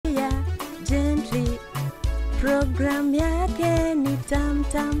program yake ni tam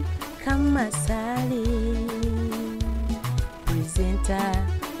kama sali. Presenter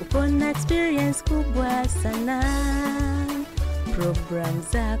uko na experience kubwa sana, program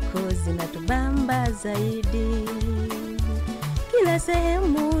zako zinatubamba zaidi. Kila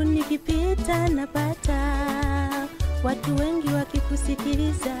sehemu nikipita napata watu wengi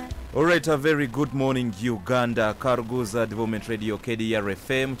wakikusikiliza. Alright, a very good morning Uganda. Karuguza Development Radio KDR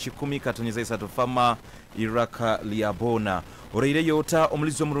FM chikumi katonyeza isatu fama iraka liabona. Oreire yota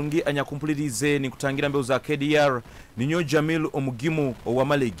omulizo murungi anyakumpulirize ni kutangira mbeo za KDR ninyo Jamil omugimu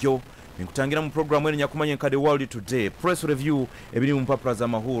owamalegyo. Ni kutangira mu program wenu nyakumanye nkade world today. Press review ebiri mu mpapura za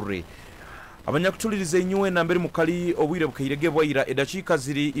mahuri. Abanyakutulirize inywe na mbere mukali obwire bukayirege bwayira edachika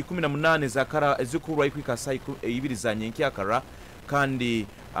ziri 18 za kara ezikurwa ikwika saa 2 za nyenki akara kandi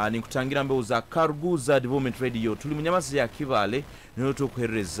ni kutangira mbeo za Karuguza Development Radio. Tuli munyamasi ya Kibale niyo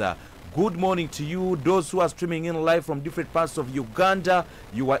tukuhereza. Good morning to you, those who are streaming in live from different parts of Uganda.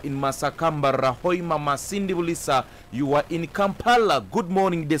 You are in Masakamba, Rahoima, Masindi, Bulisa. You are in Kampala. Good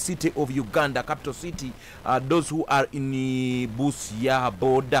morning, the city of Uganda, capital city. Those who are in Busia,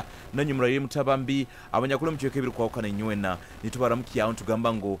 Boda, Nanyumraye Mutabambi, Abanyakulu mchekebiri kwa ukana nyuena. Nitubaramkia on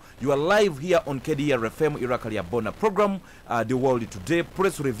Tugambango. You are live here on KDR FM, Irakali Abona. Program, The World Today,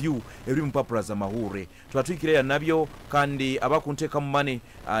 Press Review, Eri Mpapura za Mahure. Tuatuikile ya nabyo, kandi abakunteka mmane,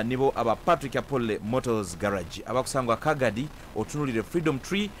 nibo aba Patrick Apole Motors Garage. Abakusangwa Kagadi, otunulire Freedom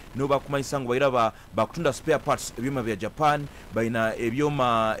Tree, noba kumayisangwa bairaba bakutunda spare parts ebyoma bya Japan, baina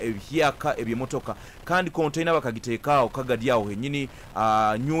ebyoma ebyaka ebyemotoka. Kandi container bakagiteekao Kagadi yawo henyini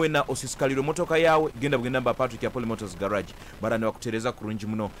nyuwe na osisikaliro motoka yawe genda bugenda ba Patrick Apole Motors Garage. Barani wakutereza kurungi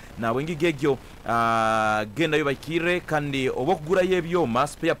muno. Na wengi gegyo genda yobakire kandi obokugura yebyoma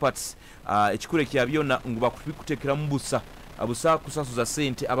spare parts ekikure kyabyo na nguba kubikutekera mbusa. Abusa kusasuza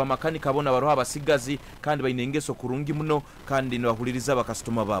sente abamakanika abona baroha abasigazi kandi bayinengeso kurungi muno kandi nibahuliriza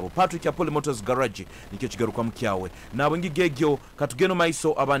bakastoma babo. Patrick Apole Motors Garage nikyo kigaruka mukyawe nabo ngigegyo katugeno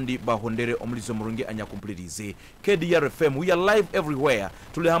maiso abandi bahondere omulizo murungi anyakumpulirize. KDR FM, we are live everywhere.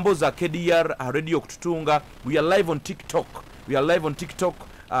 Tulihamboza KDR radio kututunga. We are live on TikTok.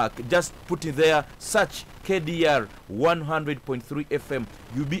 Just put in there, search KDR 100.3 FM.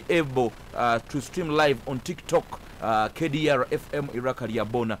 You'll be able to stream live on TikTok. KDR FM Irakali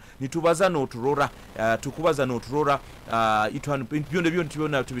Abona. Nitubaza no turora, tukubaza no turora, ituhanu byonde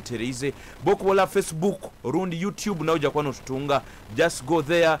tubona tubitereze. Boko wala Facebook, rundi YouTube na uja kwa no tutunga. Just go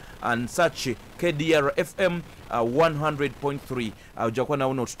there and search KDR FM 100.3. Uja kwa na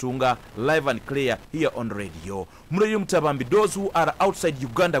uno tutunga live and clear here on radio. Murayo Mutabambi, those who are outside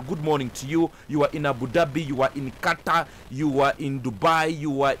Uganda, good morning to you. You are in Abu Dhabi, you are in Qatar, you are in Dubai,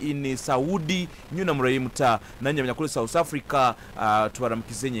 you are in Saudi. Nyuna murayo muta nanya kule South Africa,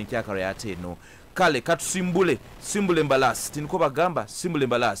 tubaramkizenye nkyakara yateno. Kale katusimbule mbalasi tinikoba gamba simbule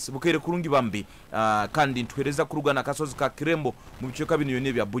mbalasi bukere kurungi bambi kandi ntwereza kurugana kasozi ka Kirembo mu bicoka bino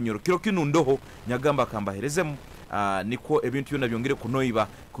yone bya Bunyoro kiro kinu ndoho nyagamba kamba herezemu niko ebintu yona byongere kunoiba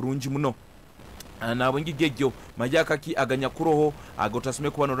kurungi muno. Na wengi gegyo majaka ki aganya kuroho agotasime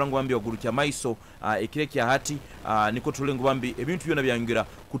kubano rangu bambi ogurukya maiso ekire kya hati niko tulengo bambi ebintu byona byangira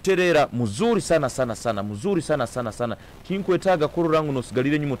kuterera muzuri sana kinkwetaga kuru rangu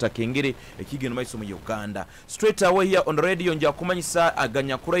nosigalire nyumo takengere ekigeno maiso mu Uganda. Straight away here on radio nja kumanyisa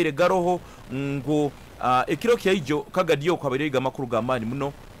aganya kuraire garoho ngo ekiro kya ijo kagadiyo kwabirega makuru gamani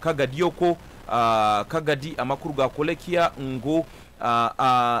muno kagadiyoko kagadi amakuru gakolekia ngo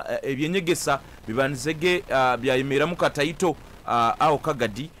ebyenyegesa bibanzege byayemera mukataito aho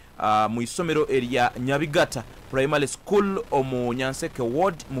Kagadi mu isomero area Nyabigata Primary School omu Nyanseke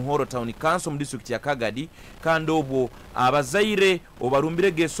Ward Muhoro Town Council mu district ya Kagadi kandi obwo abazaire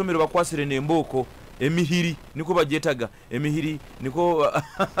obarumbire gesomero bakwasire nemboko emihiri niko bagyetaga emihiri niko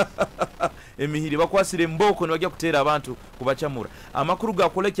emihiri bakwasire mboko ne bajya kutera abantu kubacamura amakuru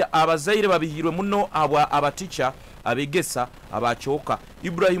gakolekya abazaire babihirwe muno abateacher abegesa abachoka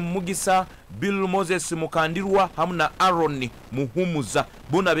Ibrahim Mugisa Bill Moses Mukandirwa hamuna Aaron Muhumuza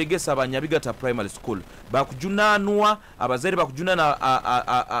bona begesa abanyabigata Primary School bakujunanwa abazaire bakujunana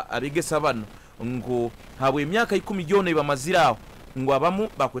abegesa bano ngo habwe emyaka 10 yone bamaziraho ngo abamu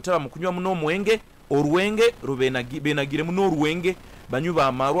bakwetaba mukunywa muno mwenge oruwenge benagire muno oruwenge banyuba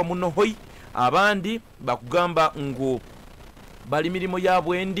amarwa muno hoyi abandi bakugamba ngo bali mirimo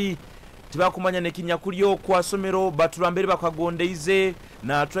yabwendi tibakumanya nekinyakulyo kwa somero baturambere bakagondeize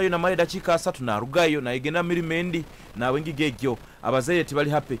na turayo na mali dakika 3 na rugayo na igena mirimendi na wengi gegyo abazaire tibali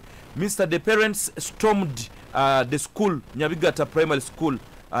happy. Mr. The parents stormed the school Nyabigata Primary School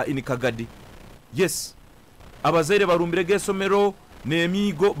in Kagadi. Yes, abazaire barumbire gesomero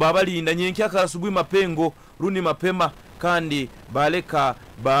nemigo babalinda nyenki akasubuye mapengo runi mapema kandi baleka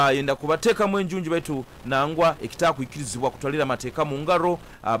bayenda kubateka mwenjunju baitu nangwa ekita kuikirizibwa kutwalira mateka mu ngaro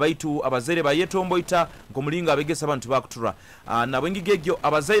baitu abazaire bayetomboita ngomulinga abegesa abantu bakutura na bwengigegyo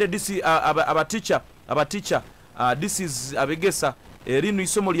abazaire disi abaticha this is abegesa rinu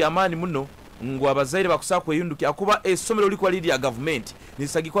isomo lya amani muno ngo abazaire bakusaka kweyunduki akuba esomero liko lidi ya government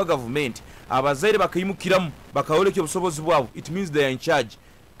nisagikwa government abazaire bakayimukiramu bakawoleke obusobozi bwabo it means they are in charge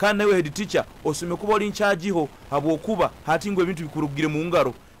kandi nawe head teacher osome kuba oli in charge ho habwokuba hatingwe ebintu bikurugire mu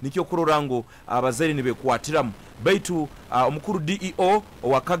ngaro nikyo kurorango abazaire nibekwatiramu baitu omukuru DEO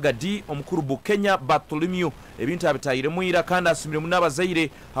wa Kagadi omukuru Bukenya Bartholomew ebintu abitayire muira kandi asumire mu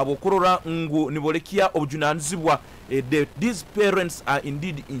nabazaire habwokurora ngo nibolekia obujunanzibwa these parents are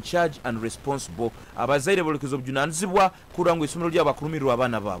indeed in charge and responsible abazaire bolekezo obujunanzibwa kurango isomero lya bakurumirwa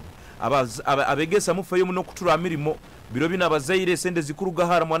abana babo abegesa mufayo muno kutura mirimo biro bina abazaire sende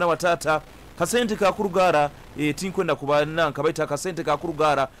zikurugahara mwana watata kasente ka kurugara tinkwenda kubana nkabaita kasente ka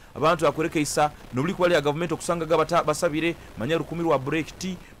kurugara abantu akureke isa nobuli kwali ya government okusanga gabata basabire manya rukumiri wa break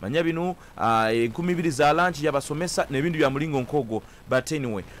tea manya binu 12 za lunch yabasomesa nebindu bya mulingo nkogo but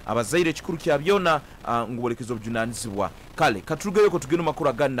anyway abazaire kikuru kya byona ngubolekezo bjunanizibwa kale katurugeyo ko tugeno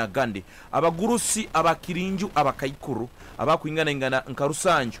makura ganna gande abagurusi abakirinju abakayikuru abakuingana ingana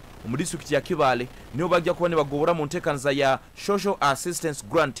nkarusanju omudisukiti ya Kibale niyo bajja kubane bagobora mu ntekanza ya social assistance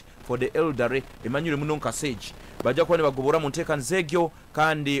grant for the elderly Emmanuel Munonka Sage bajja kubane bagobora mu ntekanza egyo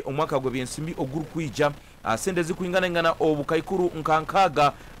kandi omwaka gwe byensimbi oguru kuija sente zikuingana ingana obukayikuru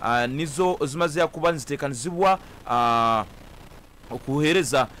nkankaga nizo zimaze yakuba nzitekanizibwa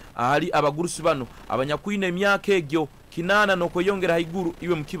okuhereza ali abagurusi bano abanyakwine emyaka egyo kinana nokoyongera haiguru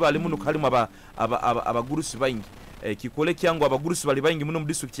iwe mu Kibale muno kalimu abagurusi baingi kikole kyangu abagurusi bali baingi muno mu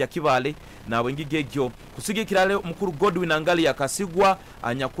district ya Kibale na wengigegyo kusigikira leo mukuru Godwin Angali yakasigwa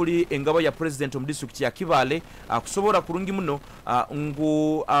anyakuli engabo ya president mu district ya Kibale akusobora kurungi muno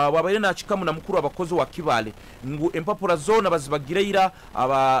ngu wabaire na chikamu na mukuru abakozi wa Kibale ngu empapura zona bazibagireira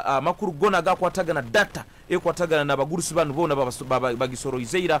makuru gona gakwatagana data ekwatagana na bagurusi banu bona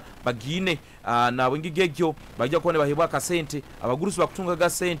bagisoroizeira bagine na wengigegyo bajja kubone bahebwa kasente abagurusi bakutunga ga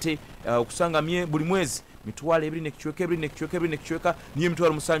sente okusanga buli mwezi mitwale ebiri nekichweka niye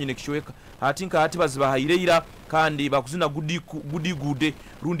mitwale musanyu nekichweka hatinka hati bazibahayireira kandi bakuzina gudigude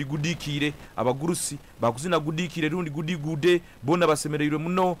rundi gudikire abagurusi bakuzina gudikire rundi gudigude bona basemereirwe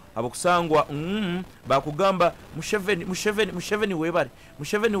muno abakusangwa bakugamba Musheveni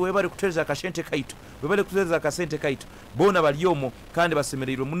webare kutereza akashente kaitu webale kutereza akasente kaitu bona baliomo kandi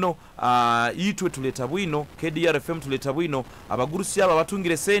basemereirwe muno yitwe tuleta bwino KDR FM tuleta bwino abagurusi aba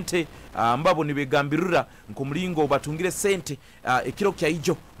batungire sente mbabo nibegambirira nkomulingo batungire sente ekiro kya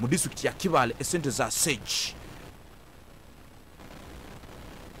ijo mu district ya Kibale esente za Sage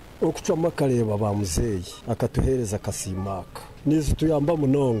okuchoma kaleba ba muzeyi akatuhereza kasimaka nizi tuyamba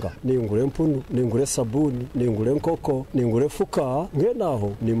munonga ningure mpunu ningure sabuni ningure nkoko ningure fuka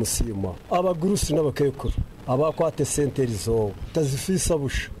ngenaho ni musima abagurusi n'abakekuru abakwate senteri zo tazifisa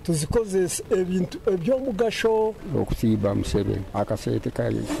busha tuzikoze ebintu ebyo mugasho okusiba Museveni akasete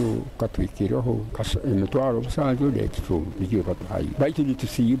kali katwikiraho emitwaro musanju lekitu bigiye katwayi baitu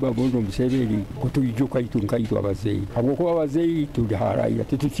tusiba bondo Museveni kutujuka itunkaito abazeyi aboko abazeyi tudharaya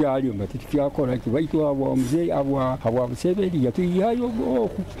tutucyali mbatitucyakora kibaitu abo muzeyi abo Museveni yatuyihayo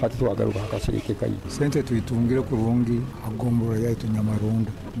hatutwagaruka akasete kayi sente tuyitungire kurungi agombora yaitu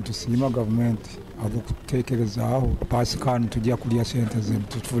Nyamarunda tusima government abo kutekerezaho pasikani tujya kuriya sente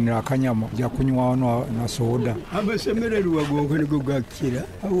zetu tutunira akanyama tujya kunywa na soda abasemereri wagongo nigo gakira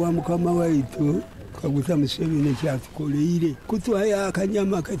abo mukama waitu kaguta Museveni cyatukoleire kutwaya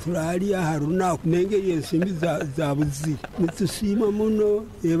akanyama katurali haruna nengeye nsimbi za buziri nitusima muno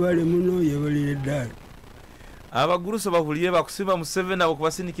yebale dali abagurusi bahuliye bakusiba Museveni abo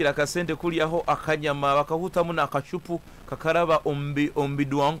kubasinikira akasente kuliaho akanyama bakahuta muno akachupu kakaraba ombi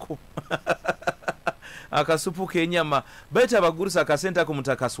dwanko akasupu kenyama beta abagurusi akasente ako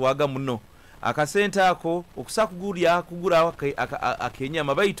mutakaswaga muno akasente ako okusakugurya kugura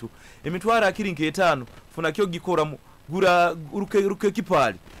akenyama baitu emitwara akiri nk'etaano funa kyo gikora gura ruke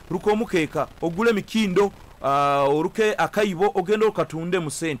kipali ruko mukeka ogule mikindo oruke akayibo ogendo okatunde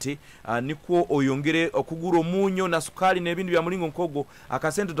mu sente nikwo oyongere okugura omunyo na sukali n'ebintu bya mulingo nkogo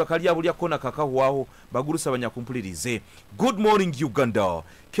akasente tokalya bulya kona kakahwaho bagurusa abanyakumpulirize. Good morning Uganda.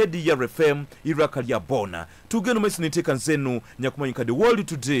 KDR FM iraka lya bona tugeno mesi niteka nzenu nyakumanyika the world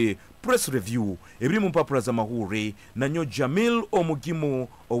today press review ebiri mu mpapula za mahuri na nyo Jamil omugimu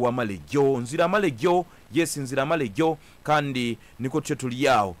owa malejo nzira malejo yes nzira malejo kandi niko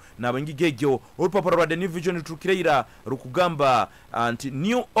chetuliao na bangigejo olupapula rwa the new vision tukireira rukugamba anti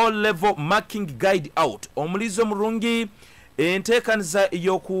new all level marking guide out omulizo murungi entekanza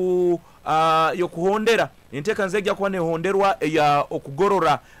yokuhondera entekanza ejja kuba nehonderwa ya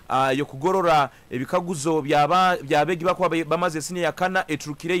okugorora ebikaguzo byabegi bakwa bamaze sine yakana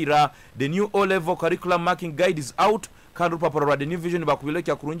eturukireira the new all level curriculum marking guide is out kandi urupapuro rwa the new vision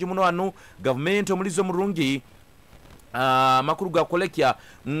bakubilekya kurungi muno hano government omulizo murungi makuru gakolekya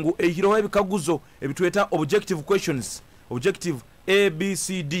ngu ehiroho ebikaguzo ebitweta objective questions objective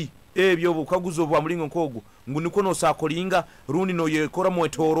ABCD ebyo bukaguzo bwa mulingo nkogo ngu niko no sakolinga rundi no yekora mu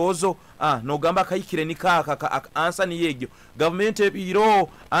etorozo no gamba kayikire ni kaka answer ni yegyo government ebiro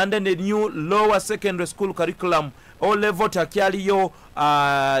under the new lower secondary school curriculum all level takyaliyo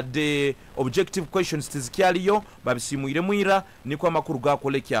the objective questions tizikyaliyo babisimuire muira niko amakuru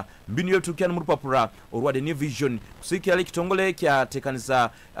gakolekya mbinu yetukyana mu rupapura orwa the new vision kusikira kitongole kya tekaniza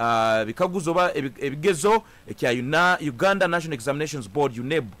bikaguzo ba ebigezo kya Uganda National Examinations Board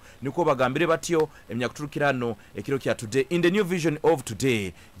UNEB niko bagambire batyo emyakuturukirano ekiro kya today in the new vision of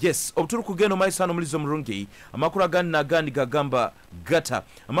today yes obuturu kugeno maisano mulizo murungi amakuru agani na gani gagamba gata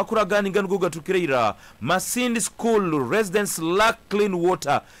amakuru agani gani gugatukirira Masindi school residents lack clean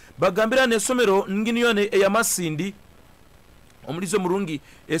water bagambira nesomero ngini yone ya Masindi omulizo murungi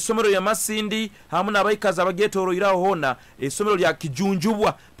esomero ya Masindi hamuna abayikaza abagetoro iraho hona esomero lya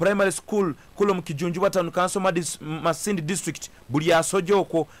Kijunjubwa primary school kulo mu Kijunjubwa town council Masindi district buli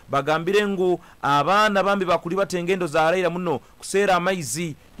asojoko bagambire ngo abana bambi bakuli batengendo za araira muno kusera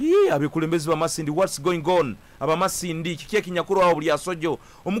amaizi abekulembezi ba Masindi what's going on aba Masindi kikie kinyakuru aho buli asojo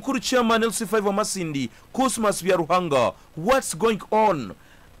omukuru chairman LC5 wa Masindi Cosmas bya Ruhanga what's going on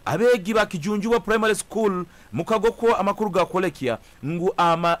abegi ba Kijunjubwa primary school mukagoko amakuru gakolekya ngu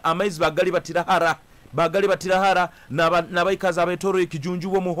amaizi bagali batira hara nabayikaza abetoro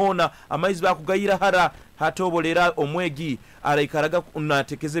Kijunjubwa muhona amaizi bakugayira hara hatobolera omwegi araikaraga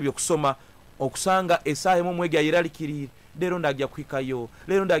unatekeze byo kusoma okusanga esaye mu mwegi ayiralikirire lero ndagya kwikayo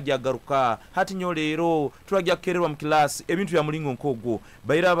lero ndagya garuka hati nyo lero turagya kererwa mu class ebintu ya mulingo nkogo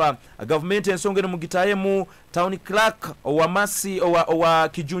bayiraba government ensongere mu gitaye mu town clerk owa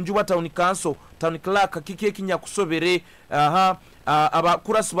Kijunjubwa town council town clerk kikie kinya kusobere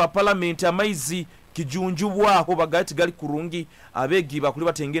abakurasu ba parliament amaizi Kijunjubwa aho bagati gali kurungi abegi bakuli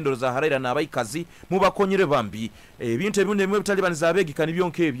batengendo za haraira na abayikazi mubakonyere bambi ebintu ebindi bimwe bitali za abegi kani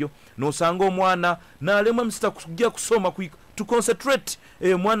byonke ebyo no sanga omwana na lemwe msita kujja kusoma to concentrate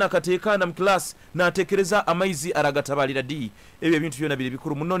mwana katekana mu class na atekereza amaizi aragatabalira di ebyo bintu byona bili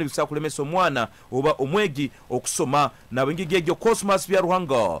bikuru munoni bisa kulemesa omwana oba omwegi okusoma na bengigegyo Cosmas bya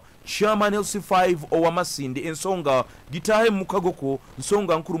Ruhanga chairman LC5 owa Masindi ensonga gitahe mukagoko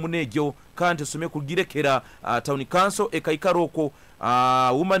nsonga nkuru munegyo kandi some kugirekera town council ekaikaroko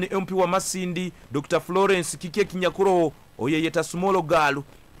woman MP wa Masindi Dr Florence kikie kinyakuro oyeyeta small girl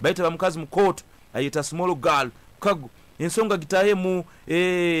baita bamukazi mukoto ayeta small girl kago ensonga gitahe mu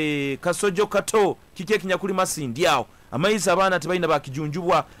kasojo kato kikie kinyakuri Masindi yao amaizi abana tibaina ba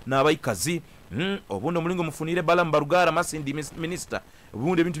Kijunjubwa na abayikazi obundo mulingo mufunire balamba rugara Masindi minister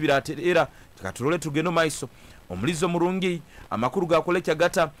obundo bintu biraterera tukatulole tugeno maiso omulizo murungi amakuru gakolekya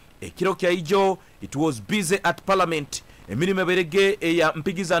gata ekiro kya ijo it was busy at parliament emirime berege ya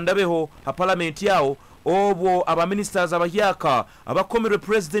mpigiza ndabeho ha parliament yao obwo aba ministers abahyaka abakomere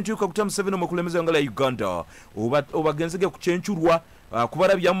president yuka kuta Museveni omukulembeze ngala Uganda obagenzege kuchenchurwa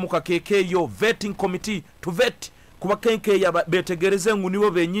kubarabya mu kakekeyo vetting committee to vet kubakenke ya betegereze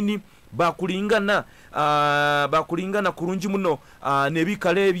nguniwo benyini bakulingana kurungi muno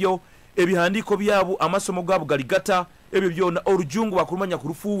nebikale ebyo ebihandiko byabo amasomo gabo galigata ebyo byona orujungu bakurumanya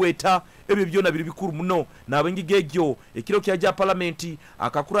kurufuweta ebyo byona biri bikuru muno nabengigegyo ekiro kya parliament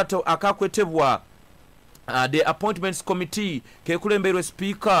akakurato akakwetebwa the appointments committee kekulembera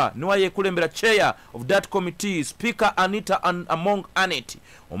speaker niwaye kulembera chair of that committee speaker Anita and among Anet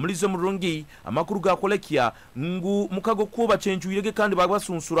omulizo murungi amakuru gakolekya ngu mukago kuba chenjuyirege kandi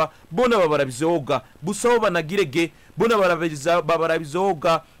bagasunsura bona babarabizoga busoba nagirege bona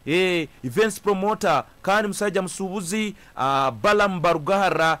babarabizoga events promoter kandi musajja musubuzi Balam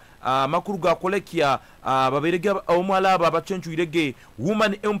Barugahara makuru gakolekya baberege omwalaba abachenjuyirege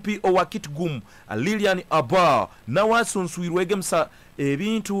woman MP owa Kitgum Lilian Abba na wasunsuirwege msa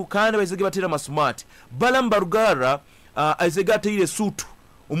ebintu kandi bazege batera masmart Balam Barugahara azegate ile sutu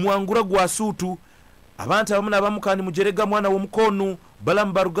omwangura gwa sutu abantu abamuna abamukani mujerega mwana wo mukonu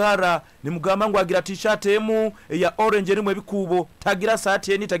balambarugara ni mugamba ngo agira t-shirt emu ya orange erimu ebikubo tagira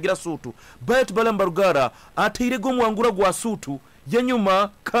saati eni tagira suutu baitu balambarugara ateirego muwangura gwa suutu yenyuma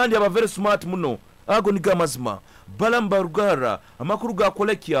kandi aba very smart muno ago ni gamazima balambarugara amakuru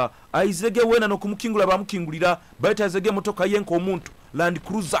gakolekya aizege wena no kumukingula bamukingulira baitu aizege motoka yenko omuntu Land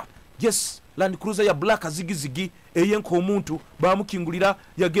Cruiser yes Land Cruiser ya black zigizigi eyenko omuntu bamukingulira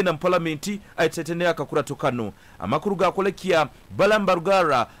yagenda mu parliament aitetenera akakura tokano amakuru gakolekya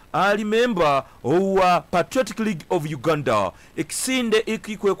balambarugara ali member owa Patriotic League of Uganda ekisinde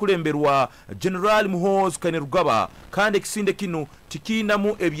ikikwe kulemberwa General Muhoozi Kainerugaba kandi ekisinde kino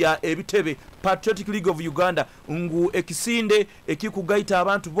tikinamu ebitebe Patriotic League of Uganda ngu ekisinde ekikugaita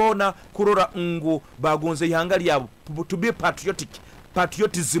abantu bona kurora ngu bagonze ihanga lyabo to be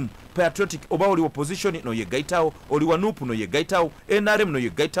patriotism patriotic oba oli opposition no yegaitawo oli wanupu no yegaitawo NRM no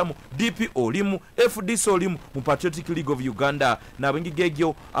yegaitamu DP olimu FDC olimu mu Patriotic League of Uganda nabingi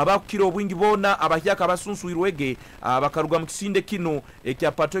gegyo abakira obwingi bona abahyaka basunsuirwege abakaruga mu kisinde kino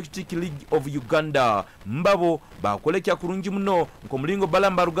ekya Patriotic League of Uganda mbabo bakolekya kurungi muno nko mulingo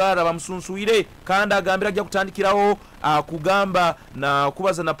balambarugara bamusunsuire kandi agambira ajja kutandikirawo akugamba na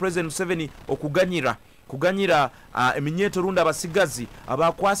kubaza na President Museveni okuganyira eminyeto runda abasigazi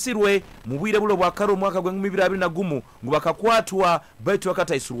abakwasirwe mu bwire bulo bwa karo mwaka gwa 2021 ngo bakakwatwa baitu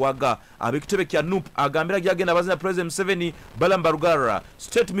wakataisurwaga abekitebe kya NUP agambira gyagenda bazina President Museveni balambarugara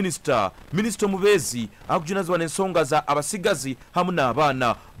State Minister Mubezi akujunazwa n'ensonga za abasigazi hamu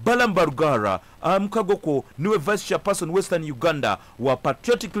n'abaana balambarugara mukagoko niwe Vice Chairperson Western Uganda wa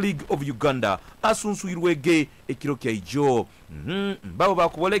Patriotic League of Uganda asunsuirwege ekiro kya ijo babo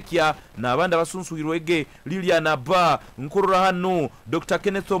bakubolekya n'abandi abasunsuirwege Liliana ba nkurura hano Dr.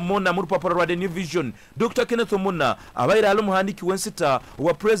 Kenneth Omona mu rupapuro rwa The New Vision Dr. Kenneth Omona abaira alo muhandiki wensita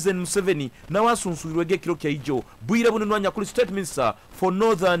wa President Museveni na wasunsuirwege ekiro kya ijo bwira buno nwanya kuli State Minister for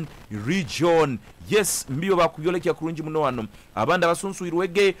Northern Region yes mbiyo bakuyolekya kurungi muno wano abandi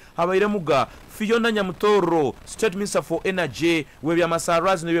abasunsuirwege abaire muga Fiona Nyamutoro State Minister for Energy webya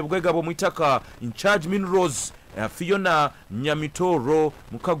masarazi ne bebwega bo mwitaka in charge minerals Fiona Nyamitoro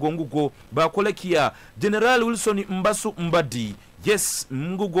mukagongugo bakolekya General Wilson Mbasu Mbadi yes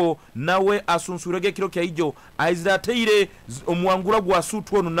mgugo nawe asunsurege kiro kya ijo aizirateire omwangura gwa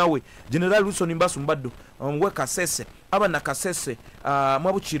sutu ono nawe General Wilson Mbasu Mbado mwe kasese aba na kasese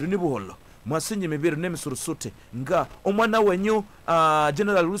mwabuchiru ni buholo mwasinye mibiru nemisurusute nga omwana wenyu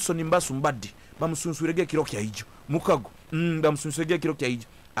General Wilson Mbasu Mbadi bamusunsurege kiro kya ijo mukago bamusunsurege kiro kya ijo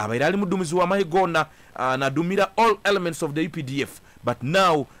abaira ali mudumizi wa mahigona na dumira all elements of the UPDF but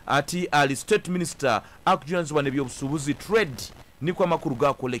now ati ali State Minister akujunazwa nebyobusubuzi trade ni kwa makuru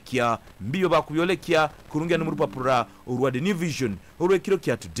gakolekya mbiyo bakubyolekya kurungia no rupapura urwa The New Vision urwe kiro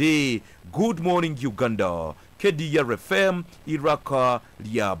kya today. Good morning Uganda KDR FM iraka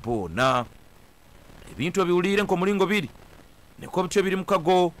lyabona ebintu biwulire nko mulingo biri neko bicho biri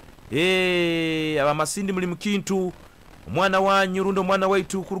mukago abamasindi muli mukintu omwana wanyu rundo mwana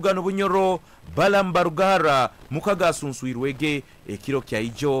waitu kurugano bunyoro balambarugara mukaga asunsuirwege ekiro kya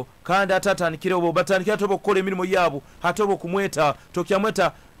ijo kandi atatanikire obo batanikira tobo kola emirimo yabo hatobo kumweta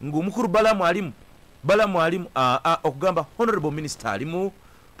tokyamweta ngumukuru balamu alimu okugamba honorable minister alimu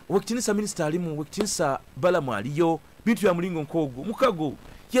wekitinisa minister alimu wekitinisa balamu aliyo bintu ya mulingo nkogo mukago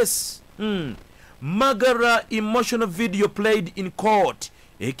yes Magara emotional video played in court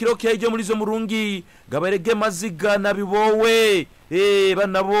ekiro kya ijo mulizo murungi gabarege maziga nabibowe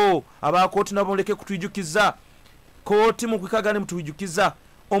banabo abakoti nabo leke kutwijukiza koti mukwikagane mutwijukiza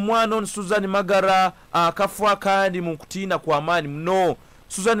omwana on Susan Magara akafwa kandi mukutina kwa amani mno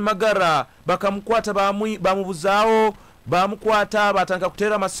Susan Magara bakamukwata bamubuzao bamukwata batanga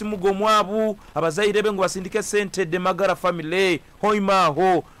kutera masimu gomwabu abazaire bengo basindike sente de Magara family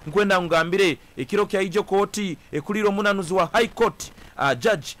hoimaho nkwenda ngambire ekiro kya ijo koti ekuliro munanuzi wa High Court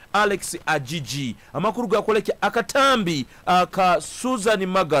Judge Alex Ajiji amakuru gakolekya akatambi aka Susan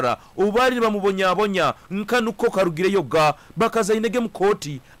Magara ubali bamubonyabonya nkanuko karugire yoga bakazainege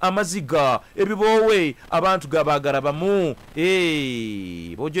mukoti amaziga ebibowe abantu gabagara bamu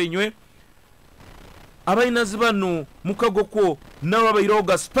bojo inywe abainazi banu mukagoko nawe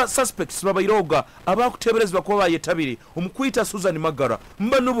bayiroga suspects babayiroga abakuteberezwa kwa bayetabire omukwita Susan Magara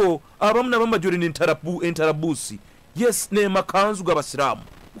mbanubo abamuna bamajuri ni entarabusi yes ne makanzu gabasiramu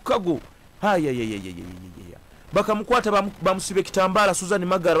ukago haya bakamukwata bamusibe kitambara Susan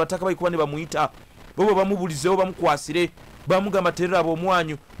Magara bataka bayikubane bamuita bobo bamubulizeho bamukwasire bamuga materera abo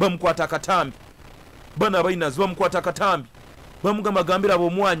mwanyu bamukwata akatambi bana bainazi bamukwata akatambi bamuga magambira abo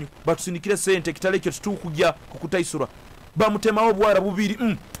mwanyu batusinikire sente kitalekyo tutukujya kukutaisura bamutemaho bwara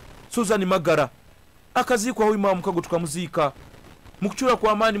bubiri Susan Magara akazikwa hoima mukago tukamuzika mukuchura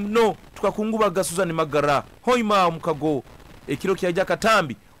kwa amani mno tukakungubaga Susan Magara hoima omukago ekiro kyajja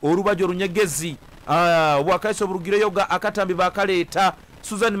katambi orubajo runyegezi wakaiso burugire yoga akatambi bakaleta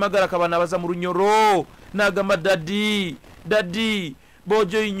Susan Magara kabana baza mu runyoro nagamba dadi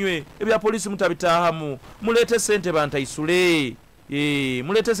bojo inywe ebya polisi mutabitahamu mulete sente bantaisule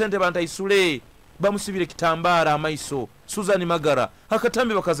mulete sente bantaisule bamusibire kitambara amaiso Susan Magara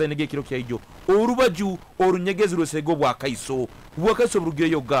akatambi bakazainege kiro kyaijo orubaju orunyegezi rusego bwakaiso burugire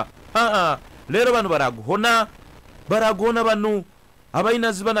yoga lero bano baragona bano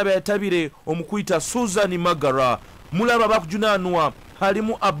abainazi bana bayatabire omukuita Susan Magara mulaba bakujunanwa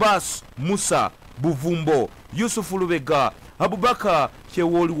halimu Abbas Musa Buvumbo Yusuf Lubega Abubaka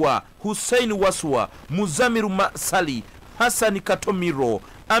Chewolwa Hussein Waswa Muzamiru Masali Hassan Katomiro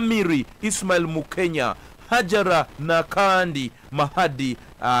Amiri Ismail Mukenya Hajara Nakandi Mahadi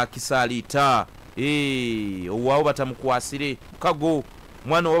Kisalita wao batamukwasire kago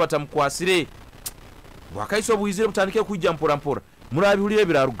mwana wao batamukwasire wakaiso buizire butandike kujja mpora murabihulire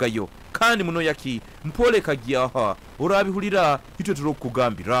birarugayo kandi muno yaki mpole kagiyaha urabihulira ito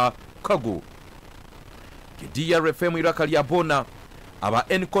turokugambira kago KDR FM Iraka Liabona aba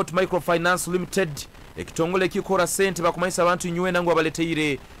Encott Microfinance Limited ekitongole kikora sente bakumaisa abantu nywe nangu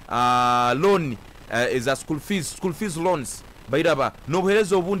abaleteire loan eza school fees loans bairaba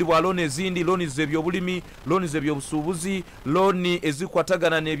nobuherezo obundi bwa loan ezindi loan zebyo bulimi loan zebyo busubuzi loan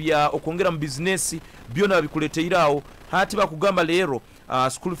ezikwatagana nebya okongera mu business byona bikuleteirawo hati bakugamba lero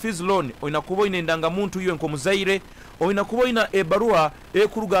school fees loan oinakubo inendanga muntu iyo nkomuzaire oinakubo ina ebarua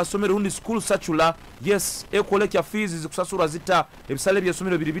ekuruga asomero hundi school sachula yes ekolekya fees zikusasura zita ebisale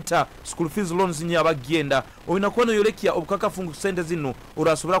byesomero biribita school fees loans nyabagenda oinakuona yolekya obukakafungu sente zino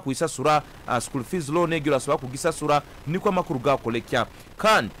urasobora kuisasura school fees loan egyo urasobora kugisasura niko amakuru gakolekya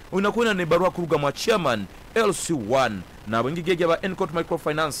kan oinakuona ne barua kuruga mwa chairman LC1 na bwingigege ba Encott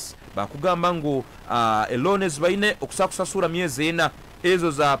Microfinance bakugamba ngo loans baine okusakusasura myezi ena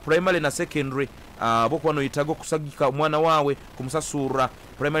ezo za primary na secondary bokwano itago kusagika mwana wawe kumusasura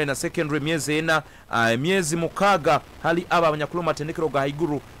primary na secondary myezi ena myezi mukaga hali aba abanyakulo matendekero ga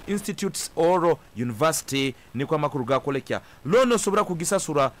haiguru institutes or university ni kwa makuru gakolekya lono sobora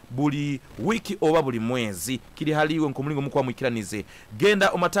kugisasura buli wiki oba buli mwezi kiri haliwe nkomulingo mukwa mwikiranize genda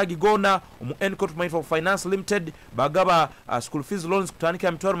omatagi gona mu Encott Microfinance Limited bagaba school fees loans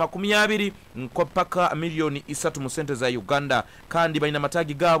kutanika mitwaro 20 nkopaka milioni 3 mu sente za Uganda kandi baina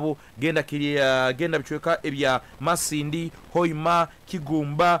matagi gabo genda kiri genda bichweka ebya Masindi Hoima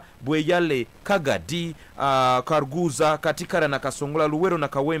Kigumba Bweyale Kagadi Karguza Katikara na Kasongola Luwero na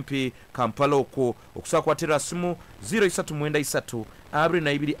Kawempe Kampala oko okusakwatira simu 03 abri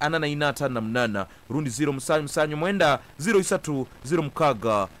na ibiri anana inata na mnana rundi 0 msanyu mwenda 03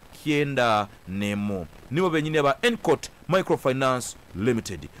 mkaga kienda nemo nibo benyine ba Encott Microfinance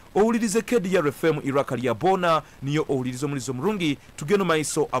Limited owulirize KDR FM Iraka Liabona niyo owulirizo mulizo murungi tugeno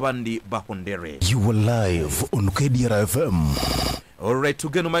maiso abandi bahondere. You are live on KDR FM. Alright,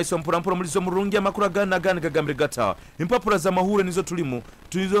 tugeno maiso mpura mulizo murungi amakuru gana gagambire gata impapura za mahure nizo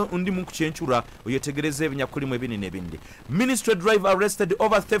tulizo undi mu kucyenchura uyetegereze ebinyakulimo ebinene ebindi. Ministry driver arrested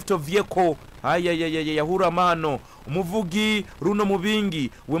over theft of vehicle. Yahura mano umuvugi runo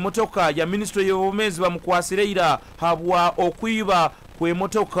mubingi we motoka ya ministry y'obumezi bamukwasireira habwa okwiba kwe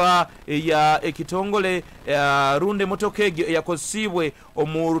motoka ya ekitongole runde motoka yakosibwe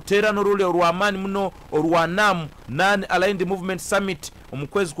omuruterano rule orwamani muno orwanamu non aligned movement summit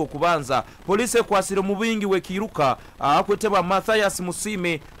omukwezi ko kubanza police kwasire mubingi wekiruka akweteba Mathias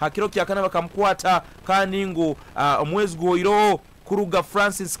Musime hakiro kyakana bakamkwata kaningu omwezi goiro kuruga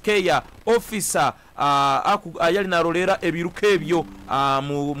Francis Keya officer ayali narolera ebiruka ebyo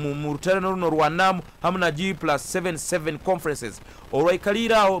mu ruterano runo rwanamu hamuna G+77 conferences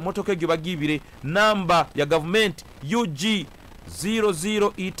olwaikalira motoka egyo bagibire namba ya government UG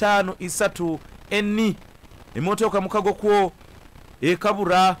 0053 N emotoka mukago kwo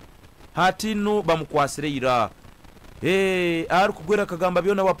ekabura hatinu bamukwasireira ari kugwera kagamba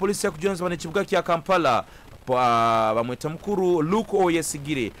byona wa police ya kujonza bane kibuga kya Kampala bamweta mukuru Luke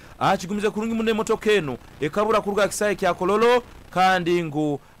Oyesigire akigumize kurungi munne motoka eno ekabura kuruga kisaye kya Kololo kandi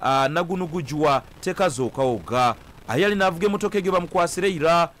ngo nagunugujwa tekazoka oga ayali navuge motoka egyo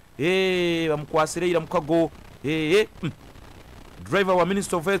bamukwasireira bamukwasireira mukago driver wa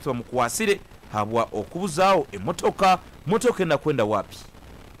Minister of Health bamukwasire habwa okubuzao motoka na kwenda wapi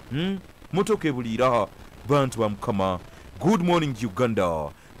motoka ebulira bantu bamukama. Good morning Uganda.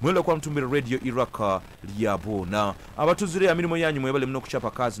 Mwela kwa mtumbira radio Iraka Liabona abatuzire amirimo yanyu mwebale mno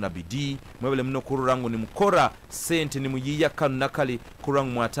kuchapa kazi na bidii mwebale mno kururangu ni mukora sente ni muyiya kanu nakali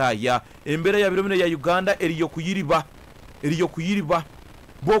kurangu mwataya embera ya biromino ya Uganda eriyo kuyiriba eriyo kuyiriba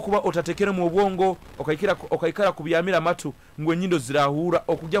bokuba otatekera mu obwongo okayikara kubyamira matu ngwe nyindo zirahura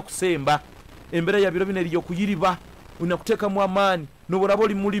okujja kusemba embera ya biro bine eriyo kuyiriba unakuteka mu amani noborabo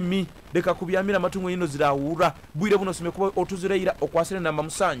oli mulimi leka kubyamira matu ngwe nyindo zirahura bwire buno sime kuba otuzireira okwasire namba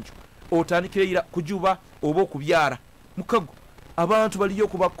musanju otanikireira kujuba obo kubyara mukago abantu baliyo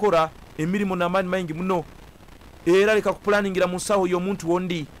kubakora emirimo namani maingi muno era leka kuplaningira musaho yo muntu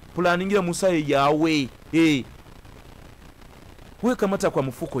wondi planingira musaho yawe weka mata kwa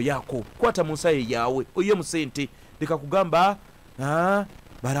mfuko yako kwata musaho yawe oyo musente leka kugamba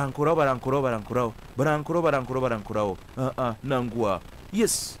barankorao nangua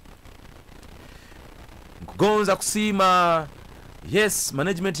yes nkugonza kusima yes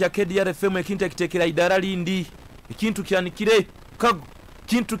management ya KDR FM ekintu kitekera idara lindi ekintu kyanikire kago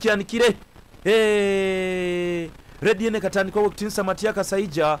kintu kyanikire rediene katandika okutinisa Matiaka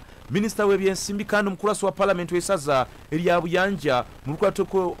Saija minister w'ebyensimbi kandi mukuraso wa parliament wesaza erya buyanja mu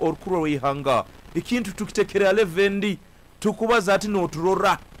rwatoko orukuro wihanga ekintu tukitekera 11 tukubaza ati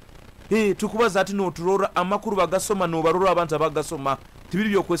noturora tukubaza ati noturora amakuru bagasoma no barora abantu abagasoma tibiri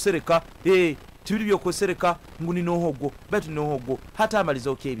byokwesereka tibiri byokwesereka nguni nohogo betu nohogo hata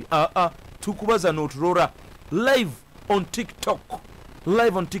amaliza okebi tukubaza noturora live on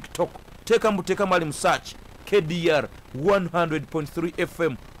TikTok teka mali musearch KDR 100.3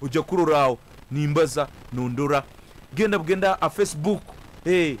 FM ujakururao nimbaza nondora genda a Facebook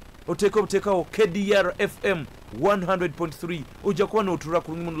oteka KDR FM 100.3 ujakuwa notura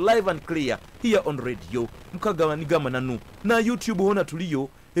kurungu live and clear here on radio mukagama nigama nanu na YouTube hona tuliyo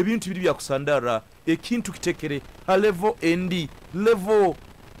ebintu biri bya kusandara ekintu kitekere a level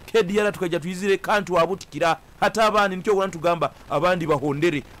KDR tukaja tuizire kantu wabutikira hata abandi nicyo gwana tugamba abandi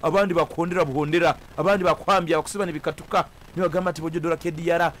bahondere abandi bakondera buhondera abandi bakwambya bakusibana bikatuka niyo gamba ati bojodora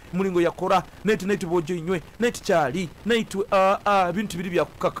KDR mulingo yakora net bojo inywe net chali net bintu biri bya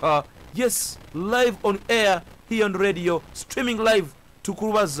kukaka yes live on air here on radio streaming live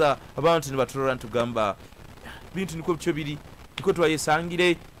tukurubaza abantu nibatorora ntugamba bintu niko byo biri niko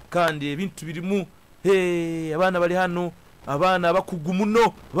twayesangire kandi bintu birimu abana bali hano abana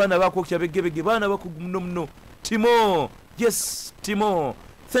bakugumuno abana bakokya begebege abana bakugumuno muno Timo yes Timo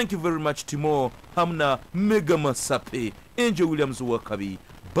thank you very much Timo hamna mega masape Angel Williams wakabi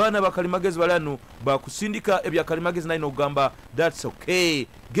bana bakalimagezi balano bakusindika ebya kalimagezi naino gamba that's okay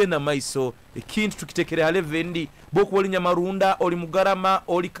gena maiso ekintu tukitekere 11 boku oli nyamarunda oli mugarama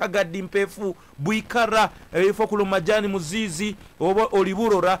oli kagadi mpefu buikara efo kulo majani muzizi oba oli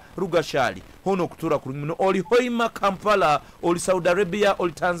burora rugashali hono kutura kurumuno oli hoima Kampala oli Saudi Arabia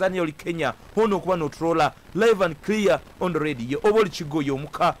oli Tanzania oli Kenya hono kuba no trola live and clear on the radio oba oli kigoyo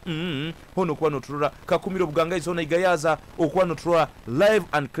muka hono kuba no trola kakumiro buganga izona igayaza okuba no trola live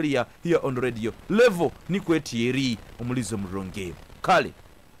and clear here on the radio level niko etieri omulizo muronge kale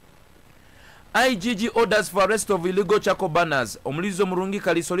IGG orders for arrest of illegal charcoal burners omulizo murungi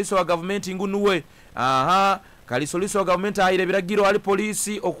kalisoliso wa government ngunuwe kalisoliso wa government aire biragiro ali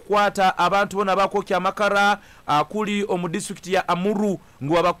polisi okukwata abantu bona bakokya makara akuli omu district ya Amuru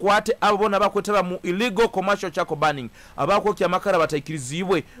ngo abakwate abo bona bakwetaba mu illegal commercial charcoal burning abakokya makara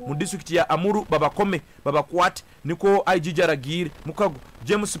batayikirizibwe mu district ya Amuru babakwate niko IGG aragire mukago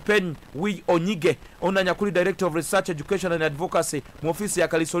James Penn we Onyige onanya kuli director of research education and advocacy mu office ya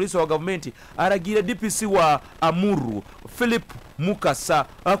kalisoliso wa government aragire DPC wa Amuru Philip Mukasa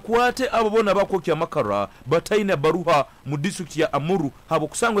akwate abo bona bakokya makara bataina baruha mu district ya Amuru habo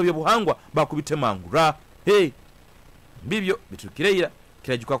kusangwa bye buhangwa bakubitemangura bibyo bitukireira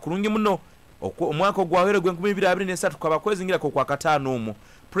kirajuka kurungi muno omwaka gwahera gwe 2023 kwabakwezi ko kwa katano mu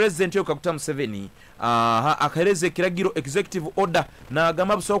president yo kakuta Museveni akahereze kiragiro executive order na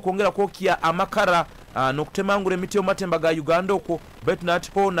gama buso kwongera kokya amakara nokutemangura emiti yo matemba ga Uganda oko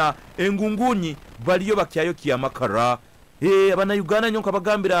betnat hona engungunyi baliyo bakyayo kya makara abana Uganda nyonka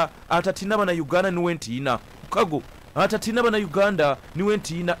bagambira atatina bana Uganda ni wentina kago atatina bana Uganda ni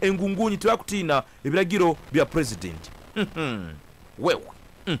wentina engungunyi twakutina ebiragiro bya president wewe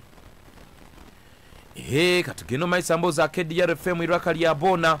katugeno maisambo za KDR FM iraka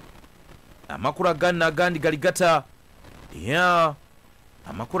lyabona amakura gani gandi galigata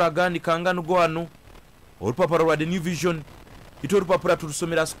amakura gani kanganu gwanu olupapura rwa the new vision ito olupapura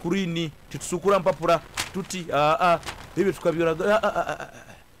tutusomera screen tutusukura mpapura tuti ibe tukabyora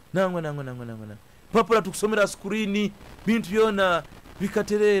nangwa papura tukusomera screen bintu byona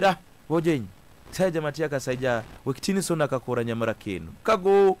bikaterera bojenyi Saija Matiaka Saija wekitini sona kakora nyamara kenu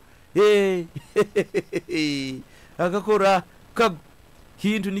kago akakora kago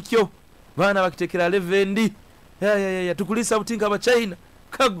kintu nikyo bana bakitekera 11 tukulisa butinga aba China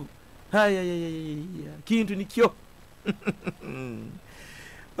kago kintu nikyo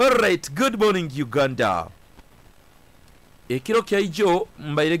Alright, good morning Uganda. Ekiro kyaijo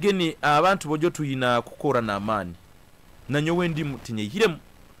mbayiregeni abantu bojo tuyina kukora na amani. Nanyo wendi mutinye hiremu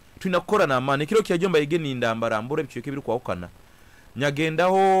tuyina kukora na amani. Ekiro kyaijo mbayiregeni ndambarambura ebichweke biri kwawukana.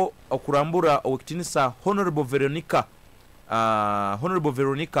 Nyagendaho okurambura owekitinisa Honorable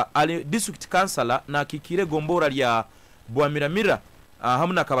Veronica ali district councillor na kikire gombora lya Bwamiramira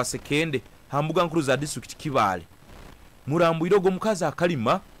hamuna kabasekende hambuga nkuru za district Kibale. Murambuiro go mukazi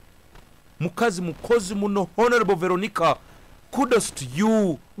akalima mukazi mukozi muno Honorable Veronica, kudos to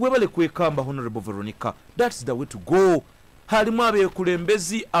you. Webale kwekamba Honorable Veronica, that's the way to go. Halimu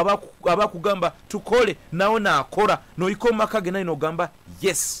abekulembezi abakugamba tukole naona akora no ikoma kage naino gamba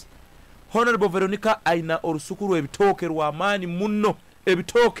yes. Honorable Veronica aina orusukuru ebitoke rwamani muno,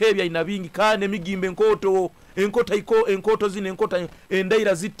 ebitoke ebya ina bingi kane migimbe enkoto zine enkota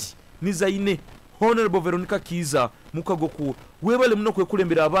endaira ziti nizaine. Honorable Veronica Kiza mukagoku webale muno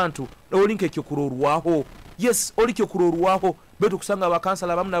kwekulembera abantu olinke kyokurorwaho. Yes, olikyo kurorwaho betu kusanga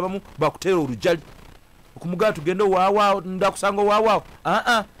abakansala bamu nabamu bakutera urujali okumuga tugende wawa ndakusanga wawa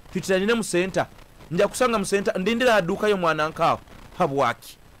tukitanine mu center njya kusanga mu center ndindira aduka yo mwana nkaho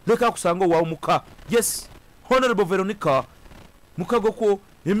habwaki leka kusanga wawo muka. Yes, Honorable Veronica mukagoku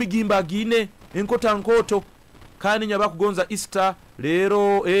emigimba gine enkota nkoto kandi nyabakugonza Easter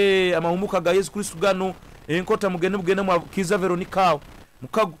lero amahumuka ga Yesu Kristo gano enkota mugene mu Kiza Veronica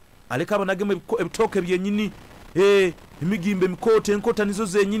mukago aleka banageme ebitoke byenyini emigimbe mikote enkota nizo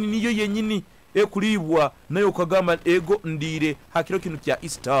zenyini niyo yenyini kulibwa nayo kagamba ego ndire hakiro kinu kya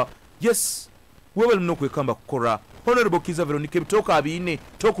Easter. Yes, wewe mno kwekamba kukora Honorable Kiza Veronica ebitoka abine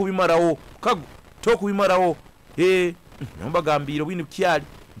tokubimarawo kago tokubimarawo nyamba gambiro bwini kyali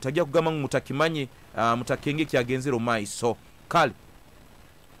mtajja kugamba mutakimanye mutakenge kyagenzero maiso kale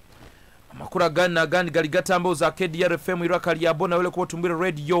amakura gana gali gatambo za KDR FM iraka lyabona wele ko tumbira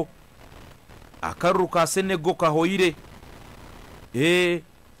radio akaruka Senego kahoire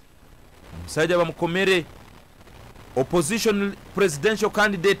msaja bamukomere opposition presidential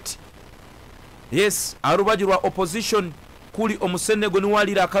candidate. Yes, arubajirwa opposition kuli omusenego ni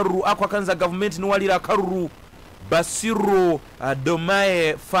walira akaruru akwa kanza government ni walira akaruru Basiro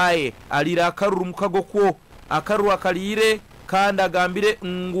Domae Faye alira akaruru mukagokwo akaruru akalire kanda gambire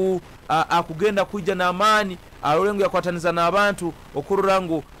ngu akugenda kujja na amani alolengo yakwataniza na abantu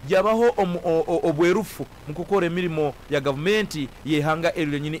okururango yabaho obwerufu mukukora emirimo ya government yehanga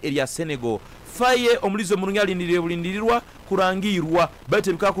elinyini elia Senegal. Faye omulizo murunyali ndirirwa kurangirwa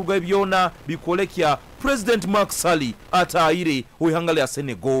bate bikakurwa byona bikolekya President Macky Sall ataire oyihanga ya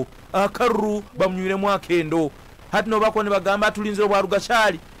Senegal akaruru bamnywire mwakendo hatino bakone bagamba tulinziro bwa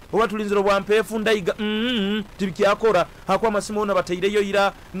rugashali oba tulinziro bwa mpefu ndayiga tibikyakora hakwa masimona bataireyo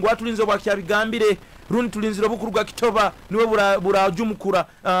ira ngwa tulinziro bwa kyabigambire runi tulinziro bukurwa kitoba niwe burajumukura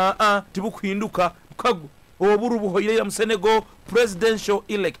tibukuhinduka kago oburu buhoyira mu Senegal presidential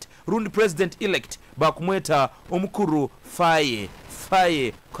elect runi president elect bakumweta omukuru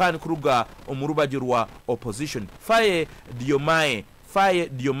Faye kan kuruga omurubajirwa opposition Faye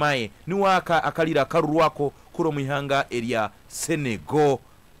Diomaye niwaka akalira karurwako kuro muhanga eria Senegal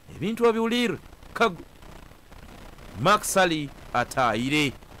ebintu babiulira kago Macky Sall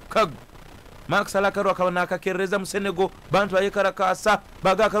ataire kago Macky Sall akaru akabana akakereza mu Senegal bantu bayekarakasa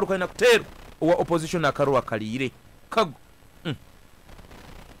baga akaruka ina kutero wa opposition akaru akalire kago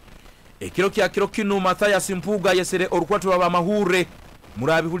ekiro kino Mathias Mpuga yesere orukwatu baba mahure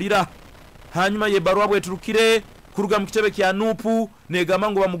murabihulira hanyuma yebarwa bweturukire kuruga mu kitebe kya nupu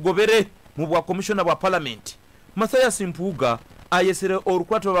negama ngo bamugobere mu bwa commissioner bwa parliament. Mathias Mpuga ayesere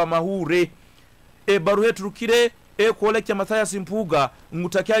orukwatu baba mahure ebaru heturukire kwolekya Mathias Mpuga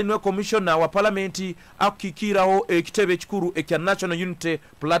ngutakyali nwe commissioner wa parliament akikiraho ekitebe kikuru ekya National Unity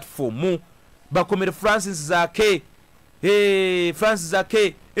Platform bakomere Francis Zake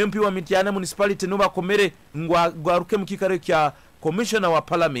MP wa Mitiana municipality no bakomere ngwaruke mukikare kya commissioner wa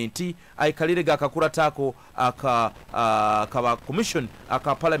parliament aikalire gakakura tako akaba commission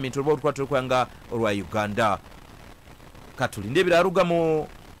aka parliament rwo kwanga rwa Uganda katulinde biraruga mu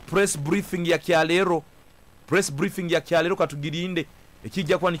press briefing ya kyalero katugirinde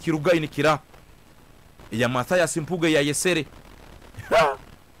ekijja kwa nikiruga inikira ya Mathias Mpuga ya yesere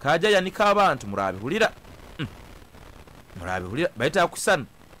kaja yanika abantu murabihulira baita kusana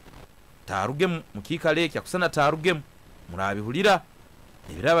taruge mukikale kya kusana taruge murabihulira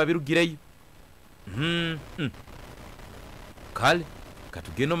ebiraba birugireyo kale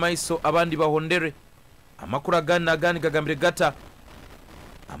katugeno maiso abandi bahondere amakuru agana gagambire gata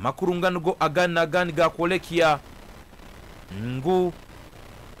amakuru nganugo agana gakolekia ngu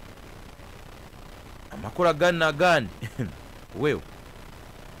amakula gani wewe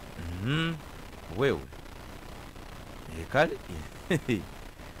wewe kale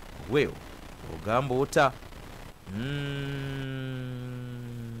wewe ogamba ota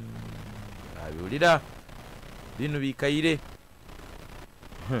abiulira bino bikaire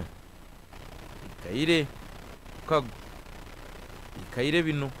bikaire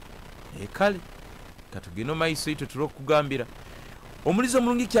bino kale katugino maiso ito turokugambira omulizo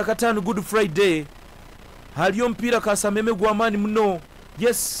mulungi kyakatano Good Friday haliyo mpira kasameme gw'amaani muno.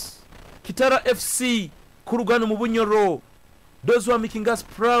 Yes, Kitara FC kurugano mu Bunyoro, those who are making us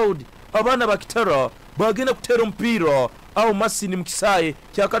proud. Abana ba Kitara bagenda kutera mpira au masini mu kisaye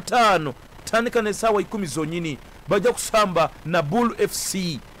kyakatano tandika ne sawa 10 zonyini bajja kusamba na Bull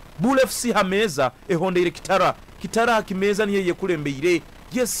FC. Bull FC hameza ehondeire Kitara akimeza niye yekulembere.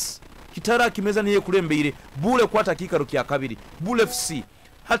 Yes, Kitara akimeza niye yekulembere. Bull kwata kikaro kya kabiri. Bull FC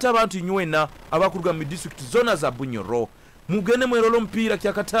hata abantu nywena abakuruga mu district zona za Bunyoro mugene mwerolo mpira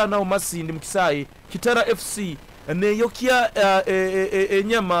kyakatana au masindi mu kisaye Kitara FC neyokia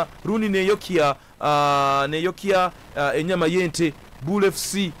enyama runi neyokia enyama yente Bull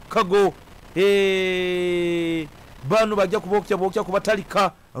FC kago banu bajja kubokya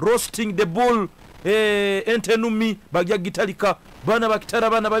kubatalika roasting the bull entenumi bajja gitalika bana bakitara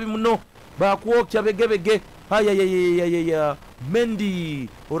bana babi muno bakwokya begebege ya Mendi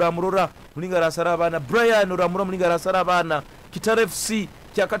oramurora mulinga rasara bana Brian oramura mulinga rasara bana Kitara FC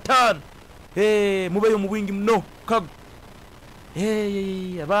kyakatana mubeyo mu bwingi muno kago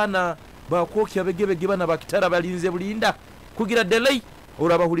abana bakwokya begebege bana bakitara balinze bulinda kugira delay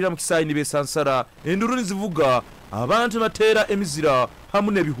orabahulira mu kisayi nibe sansara enduru nizivuga abantu batera emizira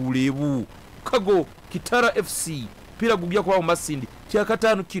hamune bihulebu kago Kitara FC pira gugya kwa masindi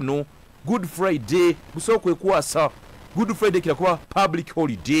kyakatano kino Good Friday busokwe kwasa Good Friday kila public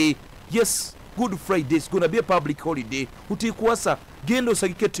holiday. Yes, Good Friday is gonna be a public holiday. Utikwasa gendo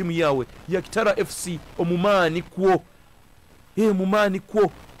sagike timu yawe ya Kitara FC omumani kwo mumani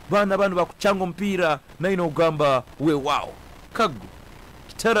kwo bana bakuchango mpira na ino ugamba we wow kago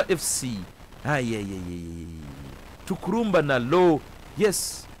Kitara FC tukurumba na low.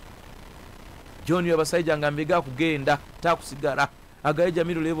 Yes, John yabasaija ngambega kugenda takusigara agaye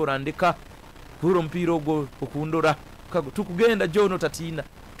Jamil levo randika huro mpira ogo okundora kago tukugenda John tatina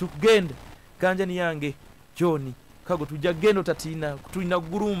tukugenda kanja ni yange John kago tujagendo tatina tulina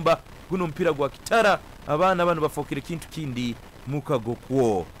gurumba guno mpira gwa Kitara abana bano bafokire kintu kindi mukago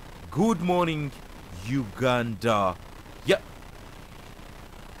kwo. Good morning Uganda.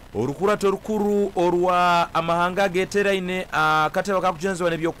 Orukuru orwa amahanga geteraine akateba kakujenza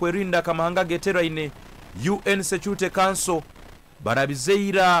wane byokwerinda kamahanga geteraine UN Security Council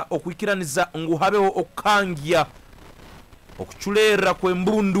barabizeira okwikiraniza nguhabeho okangya okuchulera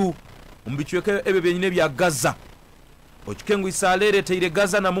kwembundu umbichweke ebe byenyine bya Gaza ochikengu isalere teire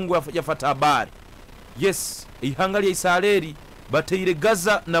Gaza na Mungu yafata habari. Yes, ihangali ya isaleri bateire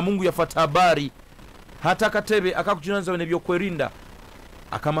Gaza na Mungu yafata habari hata katebe akakujenza wane byokwerinda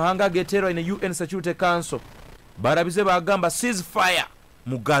akamahanga getero ine UN Security Council barabize bagamba ceasefire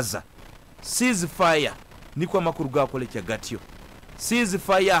mu Gaza. Ceasefire nikwa makuru gakolekya gatyo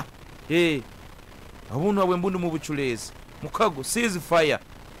ceasefire abunu abwembundu mu buchulezi mukago ceasefire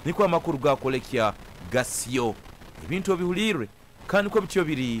nikwa makuru gakolekya gasyo ebintu bihulirwe kandi ko bityo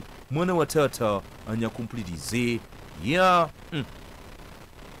biri mwana watata anyakumplirize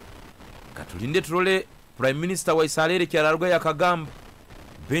katulinde turole Prime Minister wa Israel kyararwa yakagamba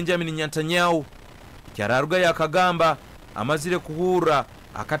Benjamin Netanyahu kyararwa yakagamba amazire kuhura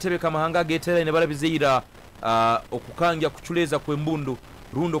akatebe kamahanga getera ine barabizeira okukangya kuchuleza kwembundu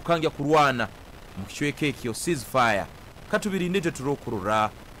rundo kangya kurwana mukichweke kyo ceasefire katubirinde turokurura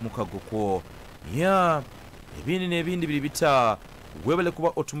mukagoko ebindi biri bita webele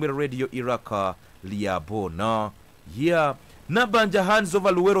kuba otumbera radio Iraka liabona nabanja hands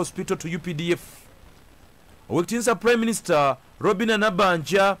over Luwero Hospital to UPDF. Owekitinsa Prime Minister Robina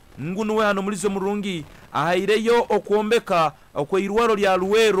Nabanja ngunuwe hano mulizo murungi ahaireyo okuombeka okweirwaro lya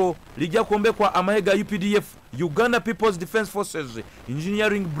Luwero lijja kuombekwa amahega UPDF Uganda People's Defense Forces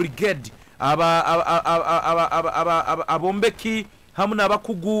Engineering Brigade abombeki hamuna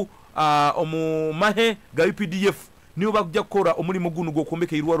abakugu omumahe ga UPDF niyo bakujja kukora omulimo guno gwo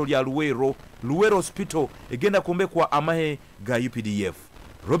kuombeka irwaro lya Luwero Hospital egenda kuombekwa amahe ga UPDF.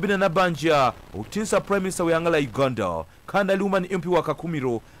 Robina Nabanja utinsa Prime Minister weyangala Uganda kanda lumani MP wa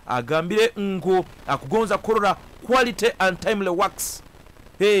Kakumiro agambire ngo akugonza korora quality and timely works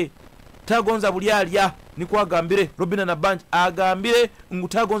tagonza bulyalya niko agambire Robina Nabanja agambire ngo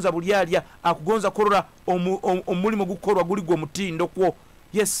tagonza bulyalya akugonza korora omulimo gukorwa guli gwo mutindo kwo.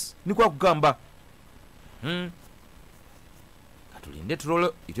 Yes, niko akugamba katulinde tulole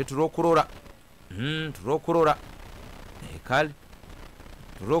ite tulokurora tulokurora kale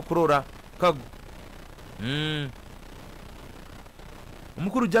tulokurora kagu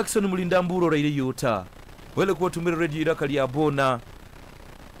omukuru Jackson mulinda mburo raire yota wele kuwa tumira radio iraka lyabona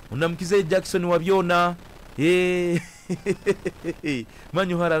unamkize Jackson wabyona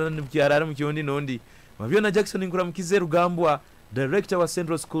manyu harara mkyarara mkyondi nondi wabyona Jackson nkuramkize Rugambwa director wa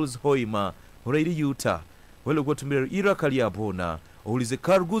Central Schools Hoima raire yota wele kuwa tumira iraka lyabona ulize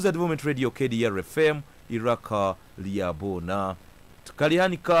Karguza Development Radio KDR FM iraka lyabona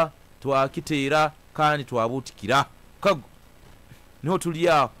tukalihanika twakiteera kandi twabutikira kagu niho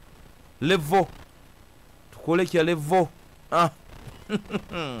tulia level tukolekya level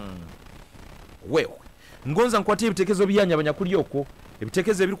wewe ngonza nkwati ebitekezo byanya abanyakuli oko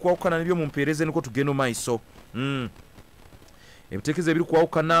ebitekezo ebiri kwawukana nibyo mumpereze niko tugeno maiso ebitekezo ebiri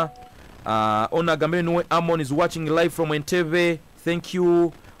kwawukana ona gambere niwe Amon is watching live from Entebbe thank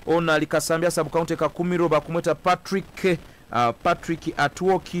you ona likasambia sub county kakumiro bakumweta Patrick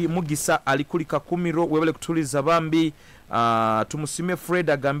Atwoki Mugisa alikulika kumiro webele kutuliza bambi Tumusiime Fred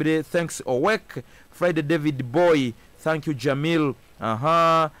agambire thanks Owek Friday David Boy thank you Jamil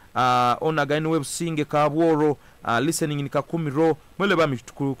ona gaini web singe kabworo listening nikakumiro mwele bami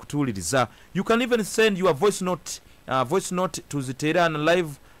kutuliriza. You can even send your voice note to ziterana live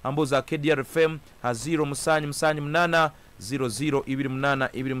amboza KDR FM 0 musanyi mnana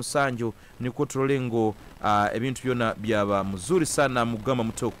 0028 musanju niko tulolengo ebintu byona byaba muzuri sana mugama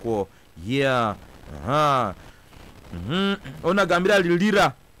mutoko ona gambira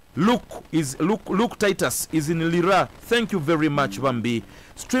lira Luke Titus is in Lira. Thank you very much Bambi.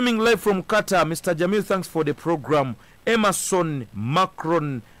 Streaming live from Qatar Mr. Jamil, thanks for the program. Emerson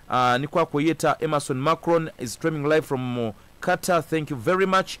Macron nikwa kweyeta Emerson Macron is streaming live from Qatar. Thank you very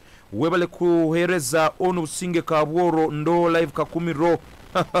much. Webale kuhereza onu singe kabworo ndo live kakumiro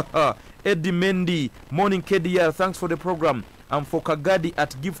Eddie Mendy morning KDR, thanks for the program. I'm for Kagadi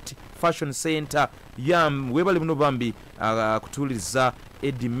at Gift Fashion Center yam webale muno Bambi kutuliza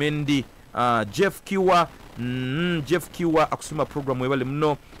Eddie Mendy. Jeff Kiwa akusima program webale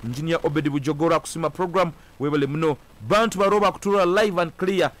muno. Engineer Obedi Bujogora akusima program webale muno. Bantu baroba kutura live and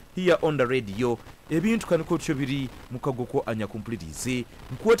clear here on the radio. Ebintu kaniko chobiri mukagoko anya complete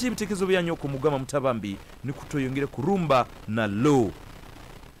nkuwati ibitekezo byanyu ko mugama mutabambi ni kutoyongere kurumba na low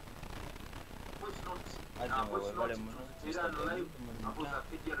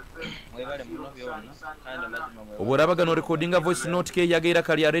oburabaga no recordinga voice note ke yageira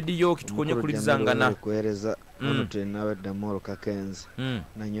kali ya radio kitukonye kulizangana kuereza onute nawe damoro kakenze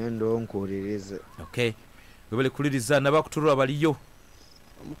na nyondo onkuririze okay webele kuliriza nabakuturura baliyo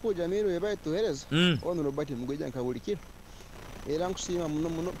Mukuru Jamil yebaye tuhereza ono Robert Mugweja nkabulikira era nkushima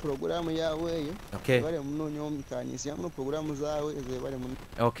muno program yawe okay bale muno nyomkanisi muno program zawe bale muno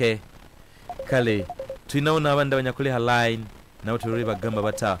okay kale tuinaona abandi abanyakule line nawe tururi bagamba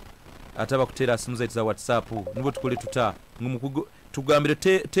bata ataba kutera simu zaiti za WhatsApp nibo tukole tuta ngumukugo tugambire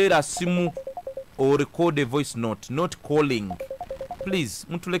tera simu or record a voice note not calling please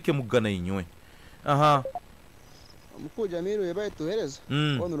mutuleke mugana inywe Mukuru Jamil yebaye tuhereza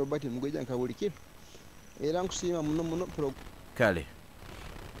ono Robert Mugweja nkabulikira era nkushima muno kale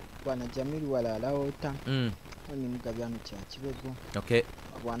Bwana Jamil walalawota oni mugabyano kya kibego okay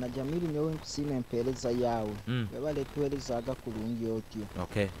Bwana Jamil nyowe nkusima empereza yawe bale tuhereza agakulungi otyo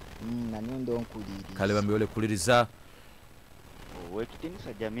okay na nyondo onkuliri kale bambe ole kuliriza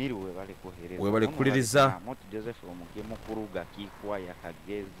wekitinisa Jamil webale kuliriza moto Joseph omuge mukuru gakikwa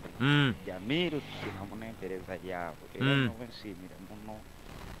yakageze Jamil tushimamuna empereza yawe era no nshimira muno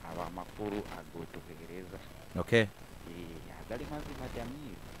aba makuru agotuhereza okay agali mazima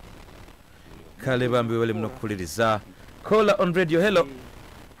Jamil kale bambe wale mno kuliriza caller on radio hello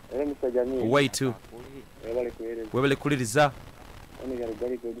Mr. Jamil wait to webale kuliriza oni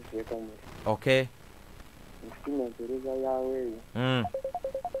garugari goduseka mu okay nkushima empereza yawe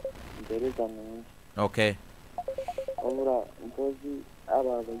empereza mu okay obura mpozi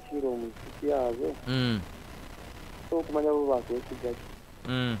aba bashiro mu yabo so kumanya bo bakwesiga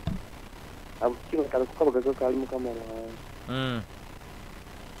abukiro karukabaga kali mu kamera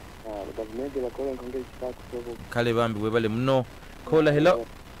kale bambi webale mno caller hello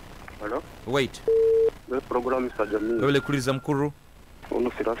wait the program is Jamil webale kuliriza mkuru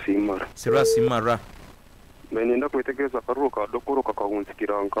ono Sirasi Mara menenda kwetegeza karuka dokuruka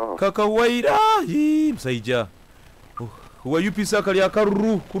kawunzikiranga kakawaira msaija wayupisa kali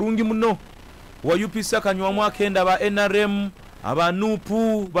akaruru kurungi muno wayupisa kanywa mwakenda ba NRM aba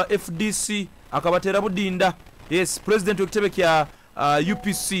nupu ba FDC akabatera budinda yes president wekitebe kya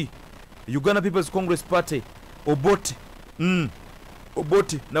UPC Uganda People's Congress Party Obote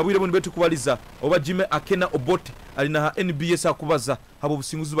Obote nabwire bunu betu kubaliza oba Jime Akena Obote alina NBS akubaza abo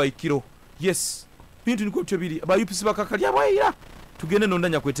businguzi bayikiro. Yes, bintu niko tebiri aba UPC bakakali abayira tugende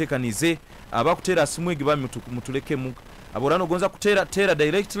nondanya kwetekanize abakutera simwegi bami mutuleke mu aborano gonza kutera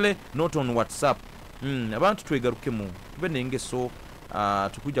directly not on WhatsApp. Abantu twegaruke mu tube nengeso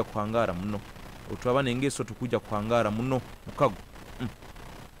tukuja kwangara muno otwaba nengeso tukuja kwangara muno mukago.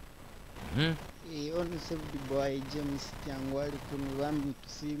 Ono sevdi boy James Kyangwali kuno bambi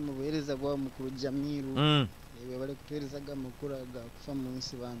tusimu bereza bwa mukuru Jamiru. Webale kuterezaga mukuraga kufa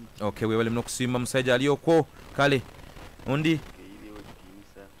munsi bambi. Okay, webale mno kusima musaija aliyoko kale undi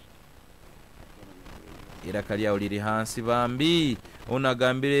ira kali ya uliri hansi bambi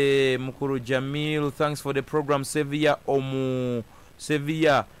onagambire mukuru Jamil, thanks for the program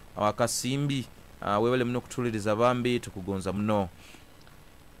Sevilla wakasimbi webale mno kutuliriza bambi tukugonza mno.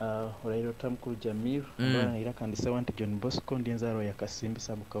 Urairo tamkuru Jamil mbana ira kandisa wanti John Bosco ndienzaro ya Kasimbi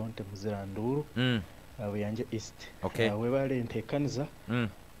sub county muzira nduru Buyanje East. Okay. Webale ntekaniza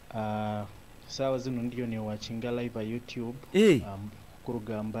sawa zino ndiyo ni watchinga live on YouTube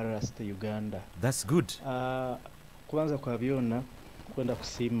kurugamba Rasta Uganda. That's good. Kuanza kwa biona kwenda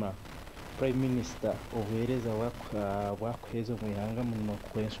kusima Prime Minister ohereza wako hezo muyanga muno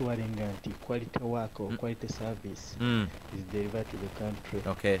kwensuaring anti quality work or quality service is delivered to the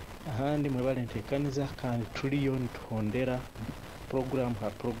country. Okay. Ahandi mwebale ntekaniza kan trillion hondera program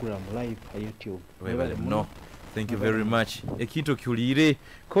live on YouTube. Webale no. Thank you very much. Ekinto kyulire.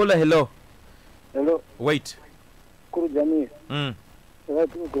 Kola hello. Hello. Wait. Kuru Jamil.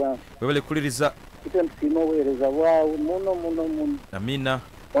 Webale kuliriza. Ite msimo wereza wawu muno. Amina.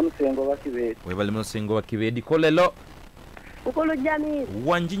 Omusengo bakibedi. Webale musengo bakibedi. Kola hello. Ukulu Jamil.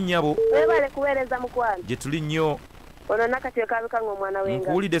 Wanji nyabo. Webale kuwereza mukwana. Jetuli nnyo. Ono nakatyo kabikango mwana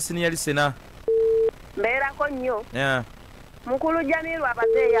wenga. Nkuli desini yali sena. Mbera ko nnyo. Yeah. Mukulu Jamil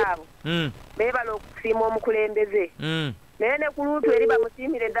abaze yabo. Bebale okusima omukulembeze. Nene kulutu eriba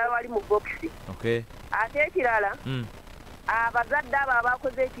musimire ddala wali mu box. Okay. Ate kirala. Abazadde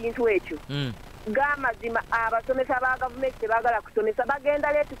abakoze ekintu ekyo. Gamazima abasomesa ba government bagala kusomesa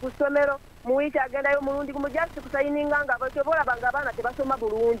bagenda leti kusomero muwiki agendayo mulundi kumujasi kusayininga nga basobola banga abana tebasoma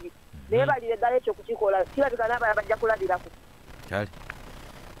bulungi. Nebalire ddala ekyo kukikola kirabika n'abala bajja kulabirako. Kale.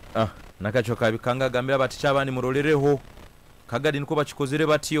 Nakacho kabikanga gambira bati cyabani murolereho kagadi niko bakikozere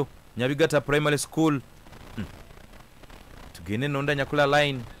batyo Nyabigata Primary School. Tugene nonda nyakula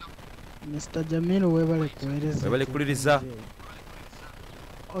line. Mr. Jamil webale kuliriza.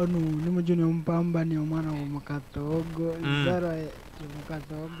 Onu ni mujuni mpamba ni omwana wo mukatogo zara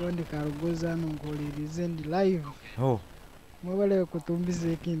mukatogo ndi karugoza nkulirize ndi live. Mwebale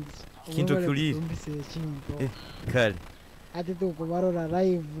kutumbize kintu kyuli. Kutumbise kintu. Kale. Ati tukubarora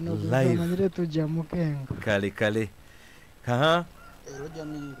live no kumanyire tujamukenga. Kale. Haha. Ero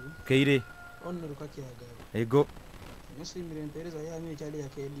Jamiru. Keire. Onu rukakiyaga. Ego. Musimire mpereza yanyu cyali ya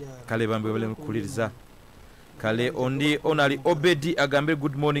KDR. Kale bambe bale kuliriza. Kale ondi onali Obedi agambe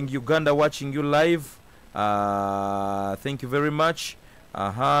good morning Uganda watching you live. Thank you very much.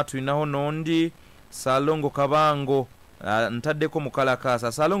 Tuinaho nondi Salongo Kabango ntadeko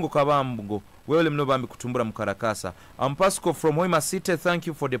mukalakasa Salongo Kabango wewe mno bambi kutumbura mukarakasa. Pasco from Hoima City, thank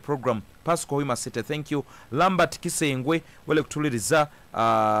you for the program. Pasco Hoima City, thank you. Lambert Kisengwe wele kutuliriza.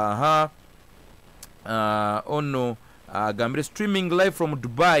 Ono Gambire streaming live from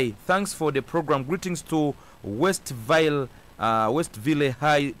Dubai. Thanks for the program. Greetings to Westville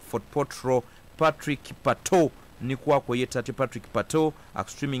High Fort Potro Patrick Pato ni kwako yetati Patrick Pato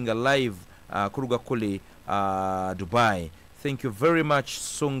streaming live kuruga kule Dubai. Thank you very much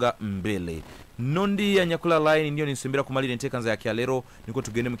Songa Mbele. Nondi ya nyakula line ndiyo nisembera kumalire ntekanza ya kialero niko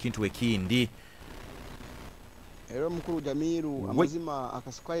tugende mkintu wekindi. Ero mukuru Jamiru amazima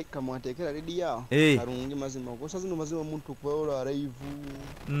akasukai kamwatekera redia karungi mazima kosa zino mazima muntu kwaola araivu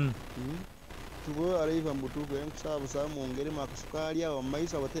tugo araiva mbutuko yankusaba samu ngere makasukali awo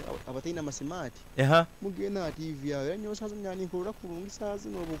maisa abatina masimati mugena TV yawe yanyo sazu nyani kurura kurungi sazu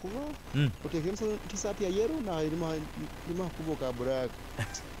no bukuba utekensa tisati ya yero na lima kuboka buraka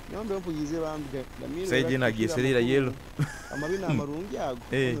nyambe mpugize bambi Jamiru seje na giserira yero amabina amarungi yago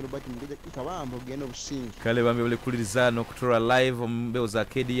nurubati mugeze ikabambo geno busingi kale bambe bale kuliriza no kutora live mbeo za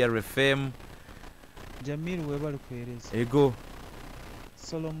KDR FM. Jamiru webale kwereza ego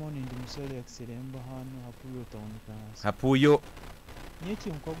Solomon ndi musore yakiseremba hano hapuyo taonikasa hapuyo nyeki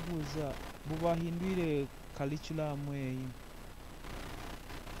mkaguza bubahindwire curriculum mwe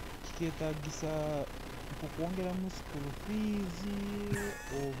kiketagisa kukuongera mu school fees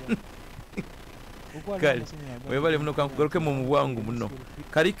over kale webale muno kankugaruke mu bwangu muno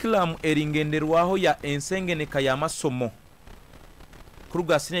curriculum eringenderwaho ya ensengeneka y'amasomo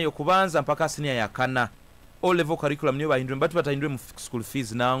kuruga senior yokubanza mpaka senior ya kana all level curriculum niyo bahindure mbatu batahindure mu school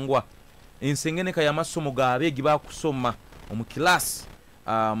fees nangwa ensengeneka y'amasomo gabegi bakusoma mu class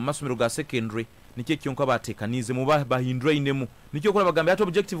masomero ga secondary nikye kyonka batekanize mu bahindure inemu nikyo kola bagambe ati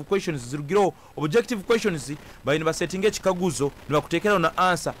objective questions zirugiro objective questions bayine basetting ekikaguzo nibakutekera na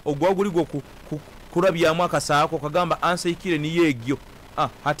answer ogwaguligo kurabya mwaka saako kagamba answer ikire ni yegyo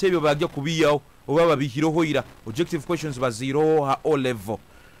hatebyo bagya kubiyaho oba babihirohoira objective questions baziro ha o level.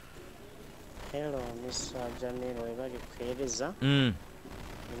 Hello Mr. Jamil webali kuhereza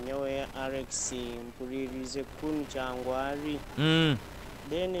nyowe Alex mpulirize kunu cyangwari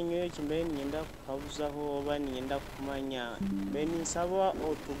then nyowe kimbeni nyenda kukabuzaho oba nyenda kumanya beni nsaba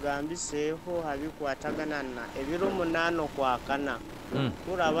otugambiseho habikwatagana na ebiro 8 kwa kana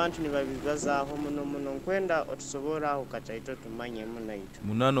kuri abantu nibabibazaho muno nkwenda otusobora okataito tumanye munaito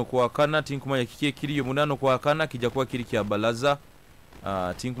 8 kwa kana tinkumanya kikie kiriyo 8 kwa kana kijja kuba kiri kya balaza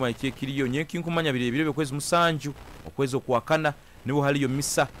tinkumanya kikie kiriyo nyeki nkumanya birebire kwezi musanju okwezi kwa kana nibo haliyo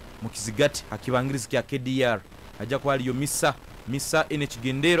misa mukizigati akibangirizi kya KDR ajja kwa haliyo misa ene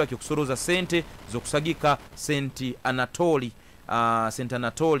kigendero akyokusoroza sente zokusagika St. Anatoli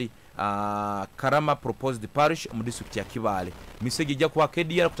Karama Proposed Parish mu district ya Kibale misegi ijja kwa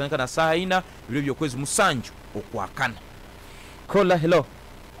KDR kutandika na saa ina biro byokwezi musanju okwakana. Kola hello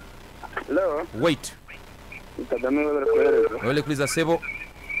wait Jamil wale kuliza sebo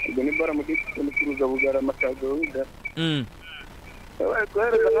ni bara mudikuruza bugara matago wida Ewe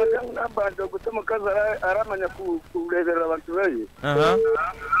kwere kanajang nabanje gutuma kaza aramanya kuregera abantu bayi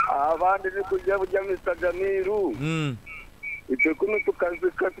abandi ni kujya bujya Mr. Jamiru icyo kuno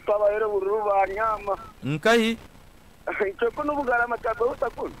tukabahere bururu banyama nkahi icyo kuno bugara matago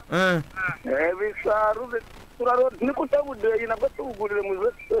utakuna bisaru turaro nikutabude inabwo tubugurire mu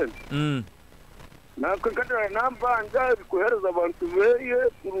zese nako kadara nambanja kuhereza abantu beye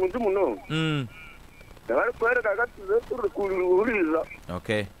urundi muno Dawari kwere kagatuze turikuhuriza.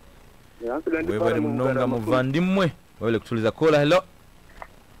 Okay. Webale munonga muvandimwe. Webale kutuliza kola hello.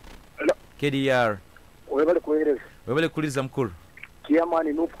 KDR. Webale kuhereza. Webale kuliza mkuru.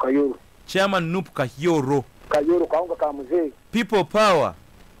 Chairman Nupu Kayoro. Chairman Nupu Kayoro. Kayoro kaunga ka mzee. People power.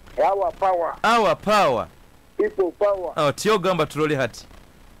 Our power. People power. Tiyo gamba turole hati.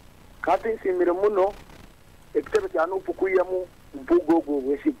 Kati nsimire muno ekitebe kya Nupu kuyamu mpugogo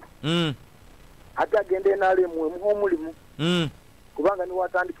weshipu. Hata gende nale muwe mulimu kubanga ni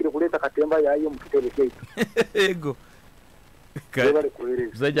watandikire kuleta katemba yayo mu kitebe cyaitu ego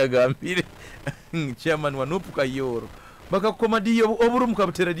zaja gambire chairman wa Nupu Kayoro baka komadiyo oburu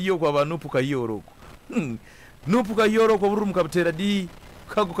mukabutera diyo kwa banupu Kayoro Nupu Kayoro kwa oburu mukabutera di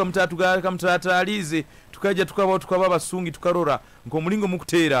kago kamtatalize tukaja tukaba basungi tukarora ngo mulingo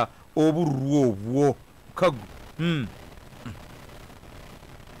mukutera oburu obwo kago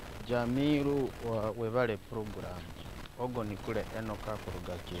Jamiru webale program ogo nikule enoka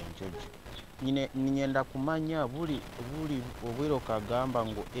kuruga kienjoji nyenda kumanya buli obwiro kagamba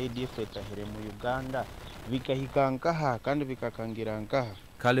ngo ADF etahere mu Uganda bikahikankaha kandi bikakangira nkaha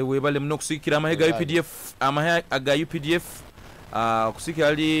kale webale mno kusikira amahega UPDF amahaga UPDF kusikira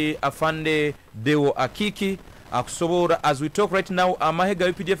ali afande Deo Akiki akusobora as we talk right now amahega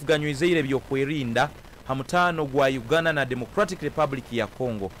UPDF ganywizeire byokwerinda hamutano gwa Uganda na Democratic Republic ya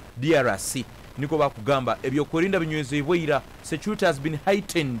Congo DRC niko bakugamba ebyo kwerinda binywezebwira security has been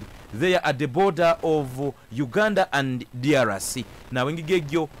heightened there at the border of Uganda and DRC na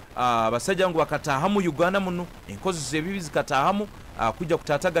wengigegyo basajja ngo bakatahamu Uganda muno enkozi zebibi zikatahamu kujja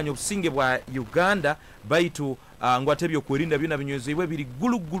kutataganya obusinge bwa Uganda baitu ngo atebyo kwerinda byona binywezebwe biri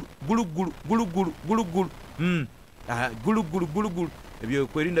gulu ebyo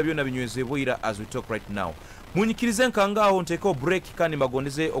kwerinda byona binywezebwira as we talk right now. Munyikirize nkangaho nteko break kandi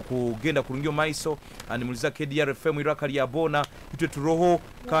magondeze okugenda kurungyo maiso animuliza KDR FM iraka lyabona itwe turoho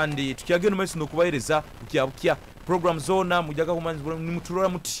kandi tukyageno maiso nokubahereza ukyabukya program zona mujaga kumanzi ni muturora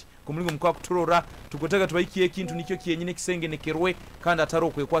muti kumulingo mukwa kuturora tukotaka tubayikiye kintu nikyo kiyenyine kisengenekerwe kandi ataro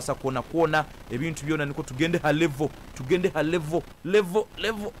kwekwasa kuona ebintu byona niko tugende ha level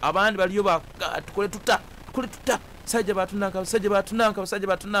abandi baliyo tukole tuta sajja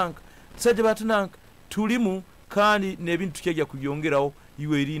batunanka tulimu kandi nebintu tukijja kujongeraho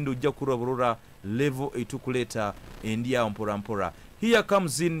iwe irindo ujja kuraburura level etukuleta endia mpora here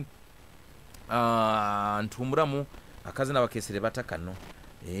comes in ntumuramu akazi n'abakesere batakano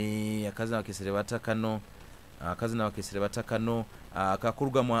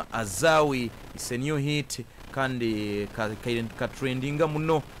akakurwa mu Azawi is a new hit kandi ka trendinga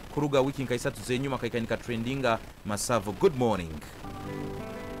muno kuruga wiki nkaisatu zenyuma kaikanika trendinga Masavo. Good morning.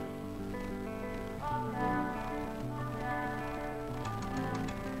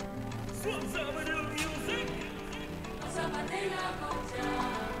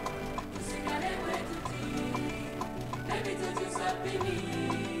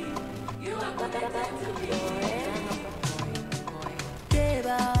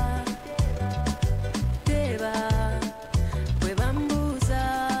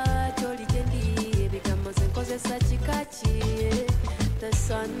 The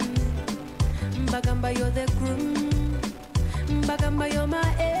sun, Bagamba, you're the groom. Bagamba, you're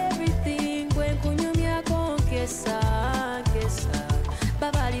my everything. When kunyumya konkesa, kesa.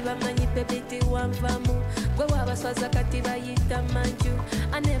 Babali bamanyi pebiti wanvamu. Gwe wabaswaza kati bayita manju.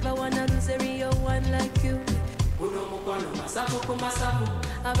 I never wanna lose a real one like you. Uno mukwano masafu kumasafu.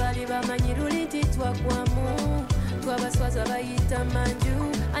 Abali bamanyi lulinti twakwamu. Twabaswaza bayita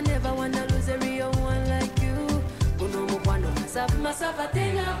manju. I never wanna lose a real one like you. Uno mukwano masafu masafu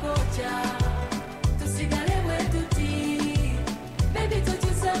tenga kocha. Tusigale wetuti. Baby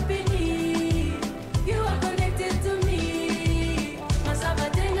tuchusapini. You are connected to me. Masafu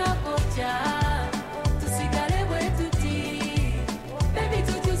tenga kocha. Tusigale wetuti. Baby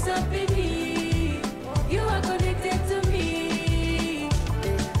tuchusapini. You are connected to me.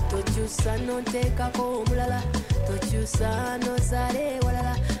 Tochusa no teka ko mulala. Tochusa no zare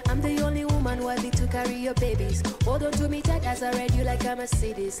walala. I'm the only woman worthy to carry your babies. Hold on to me tight as I ride you like a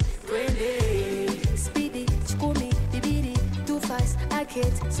Mercedes. Trendy, speedy, chukumi, dibidi, too fast, I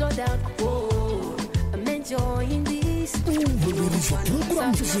can't slow down. Whoa, I'm enjoying this. Ubadilisha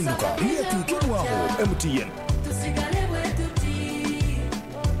program zizinduka yetu kimwao MTN. Tusigale wetuti,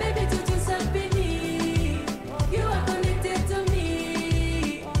 baby tuchusapini. You are connected to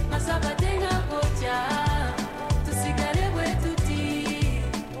me. Masaba tenga kocha. Tusigale wetuti,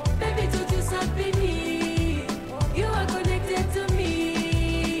 baby tuchusapini. You are connected to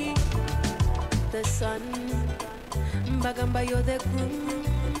me. The sun, Bagamba, you're the groom.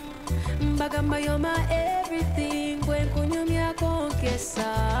 Bagamba, you're my everything. When kunyumya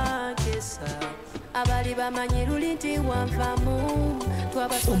konkesa, kesa. Abali bamanyi lulinti wanvamu.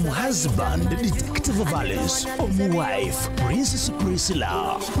 Husband Detective Valles, wife Princess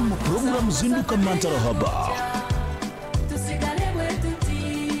Priscilla, program zinduka mantara haba. Tusigale wetuti,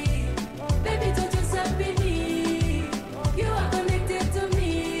 baby tuchusapini. You are connected to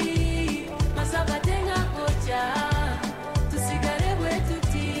me. Masaba tenga kocha. Tusigale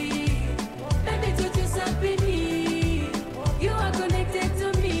wetuti, baby tuchusapini. You are connected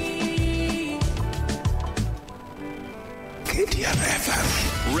to me. KDR FM.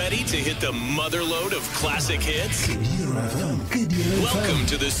 Ready to hit the mother load of classic hits? KDR FM. Welcome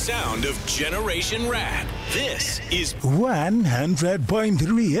to the sound of Generation Rad. This is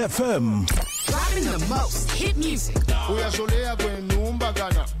 100.3 FM. Driving the most hit music. All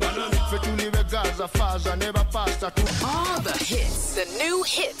the hits, the new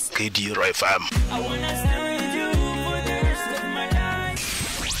hits. KDR FM. I wanna stay with you for the rest of my life.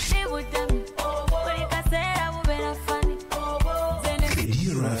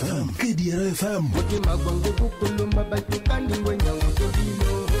 KDR FM. KDR FM.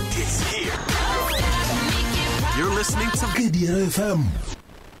 It's here. You're listening to KDR FM.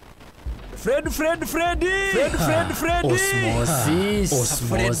 Freddy. Osmosis.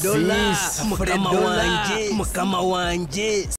 Mukama wanje.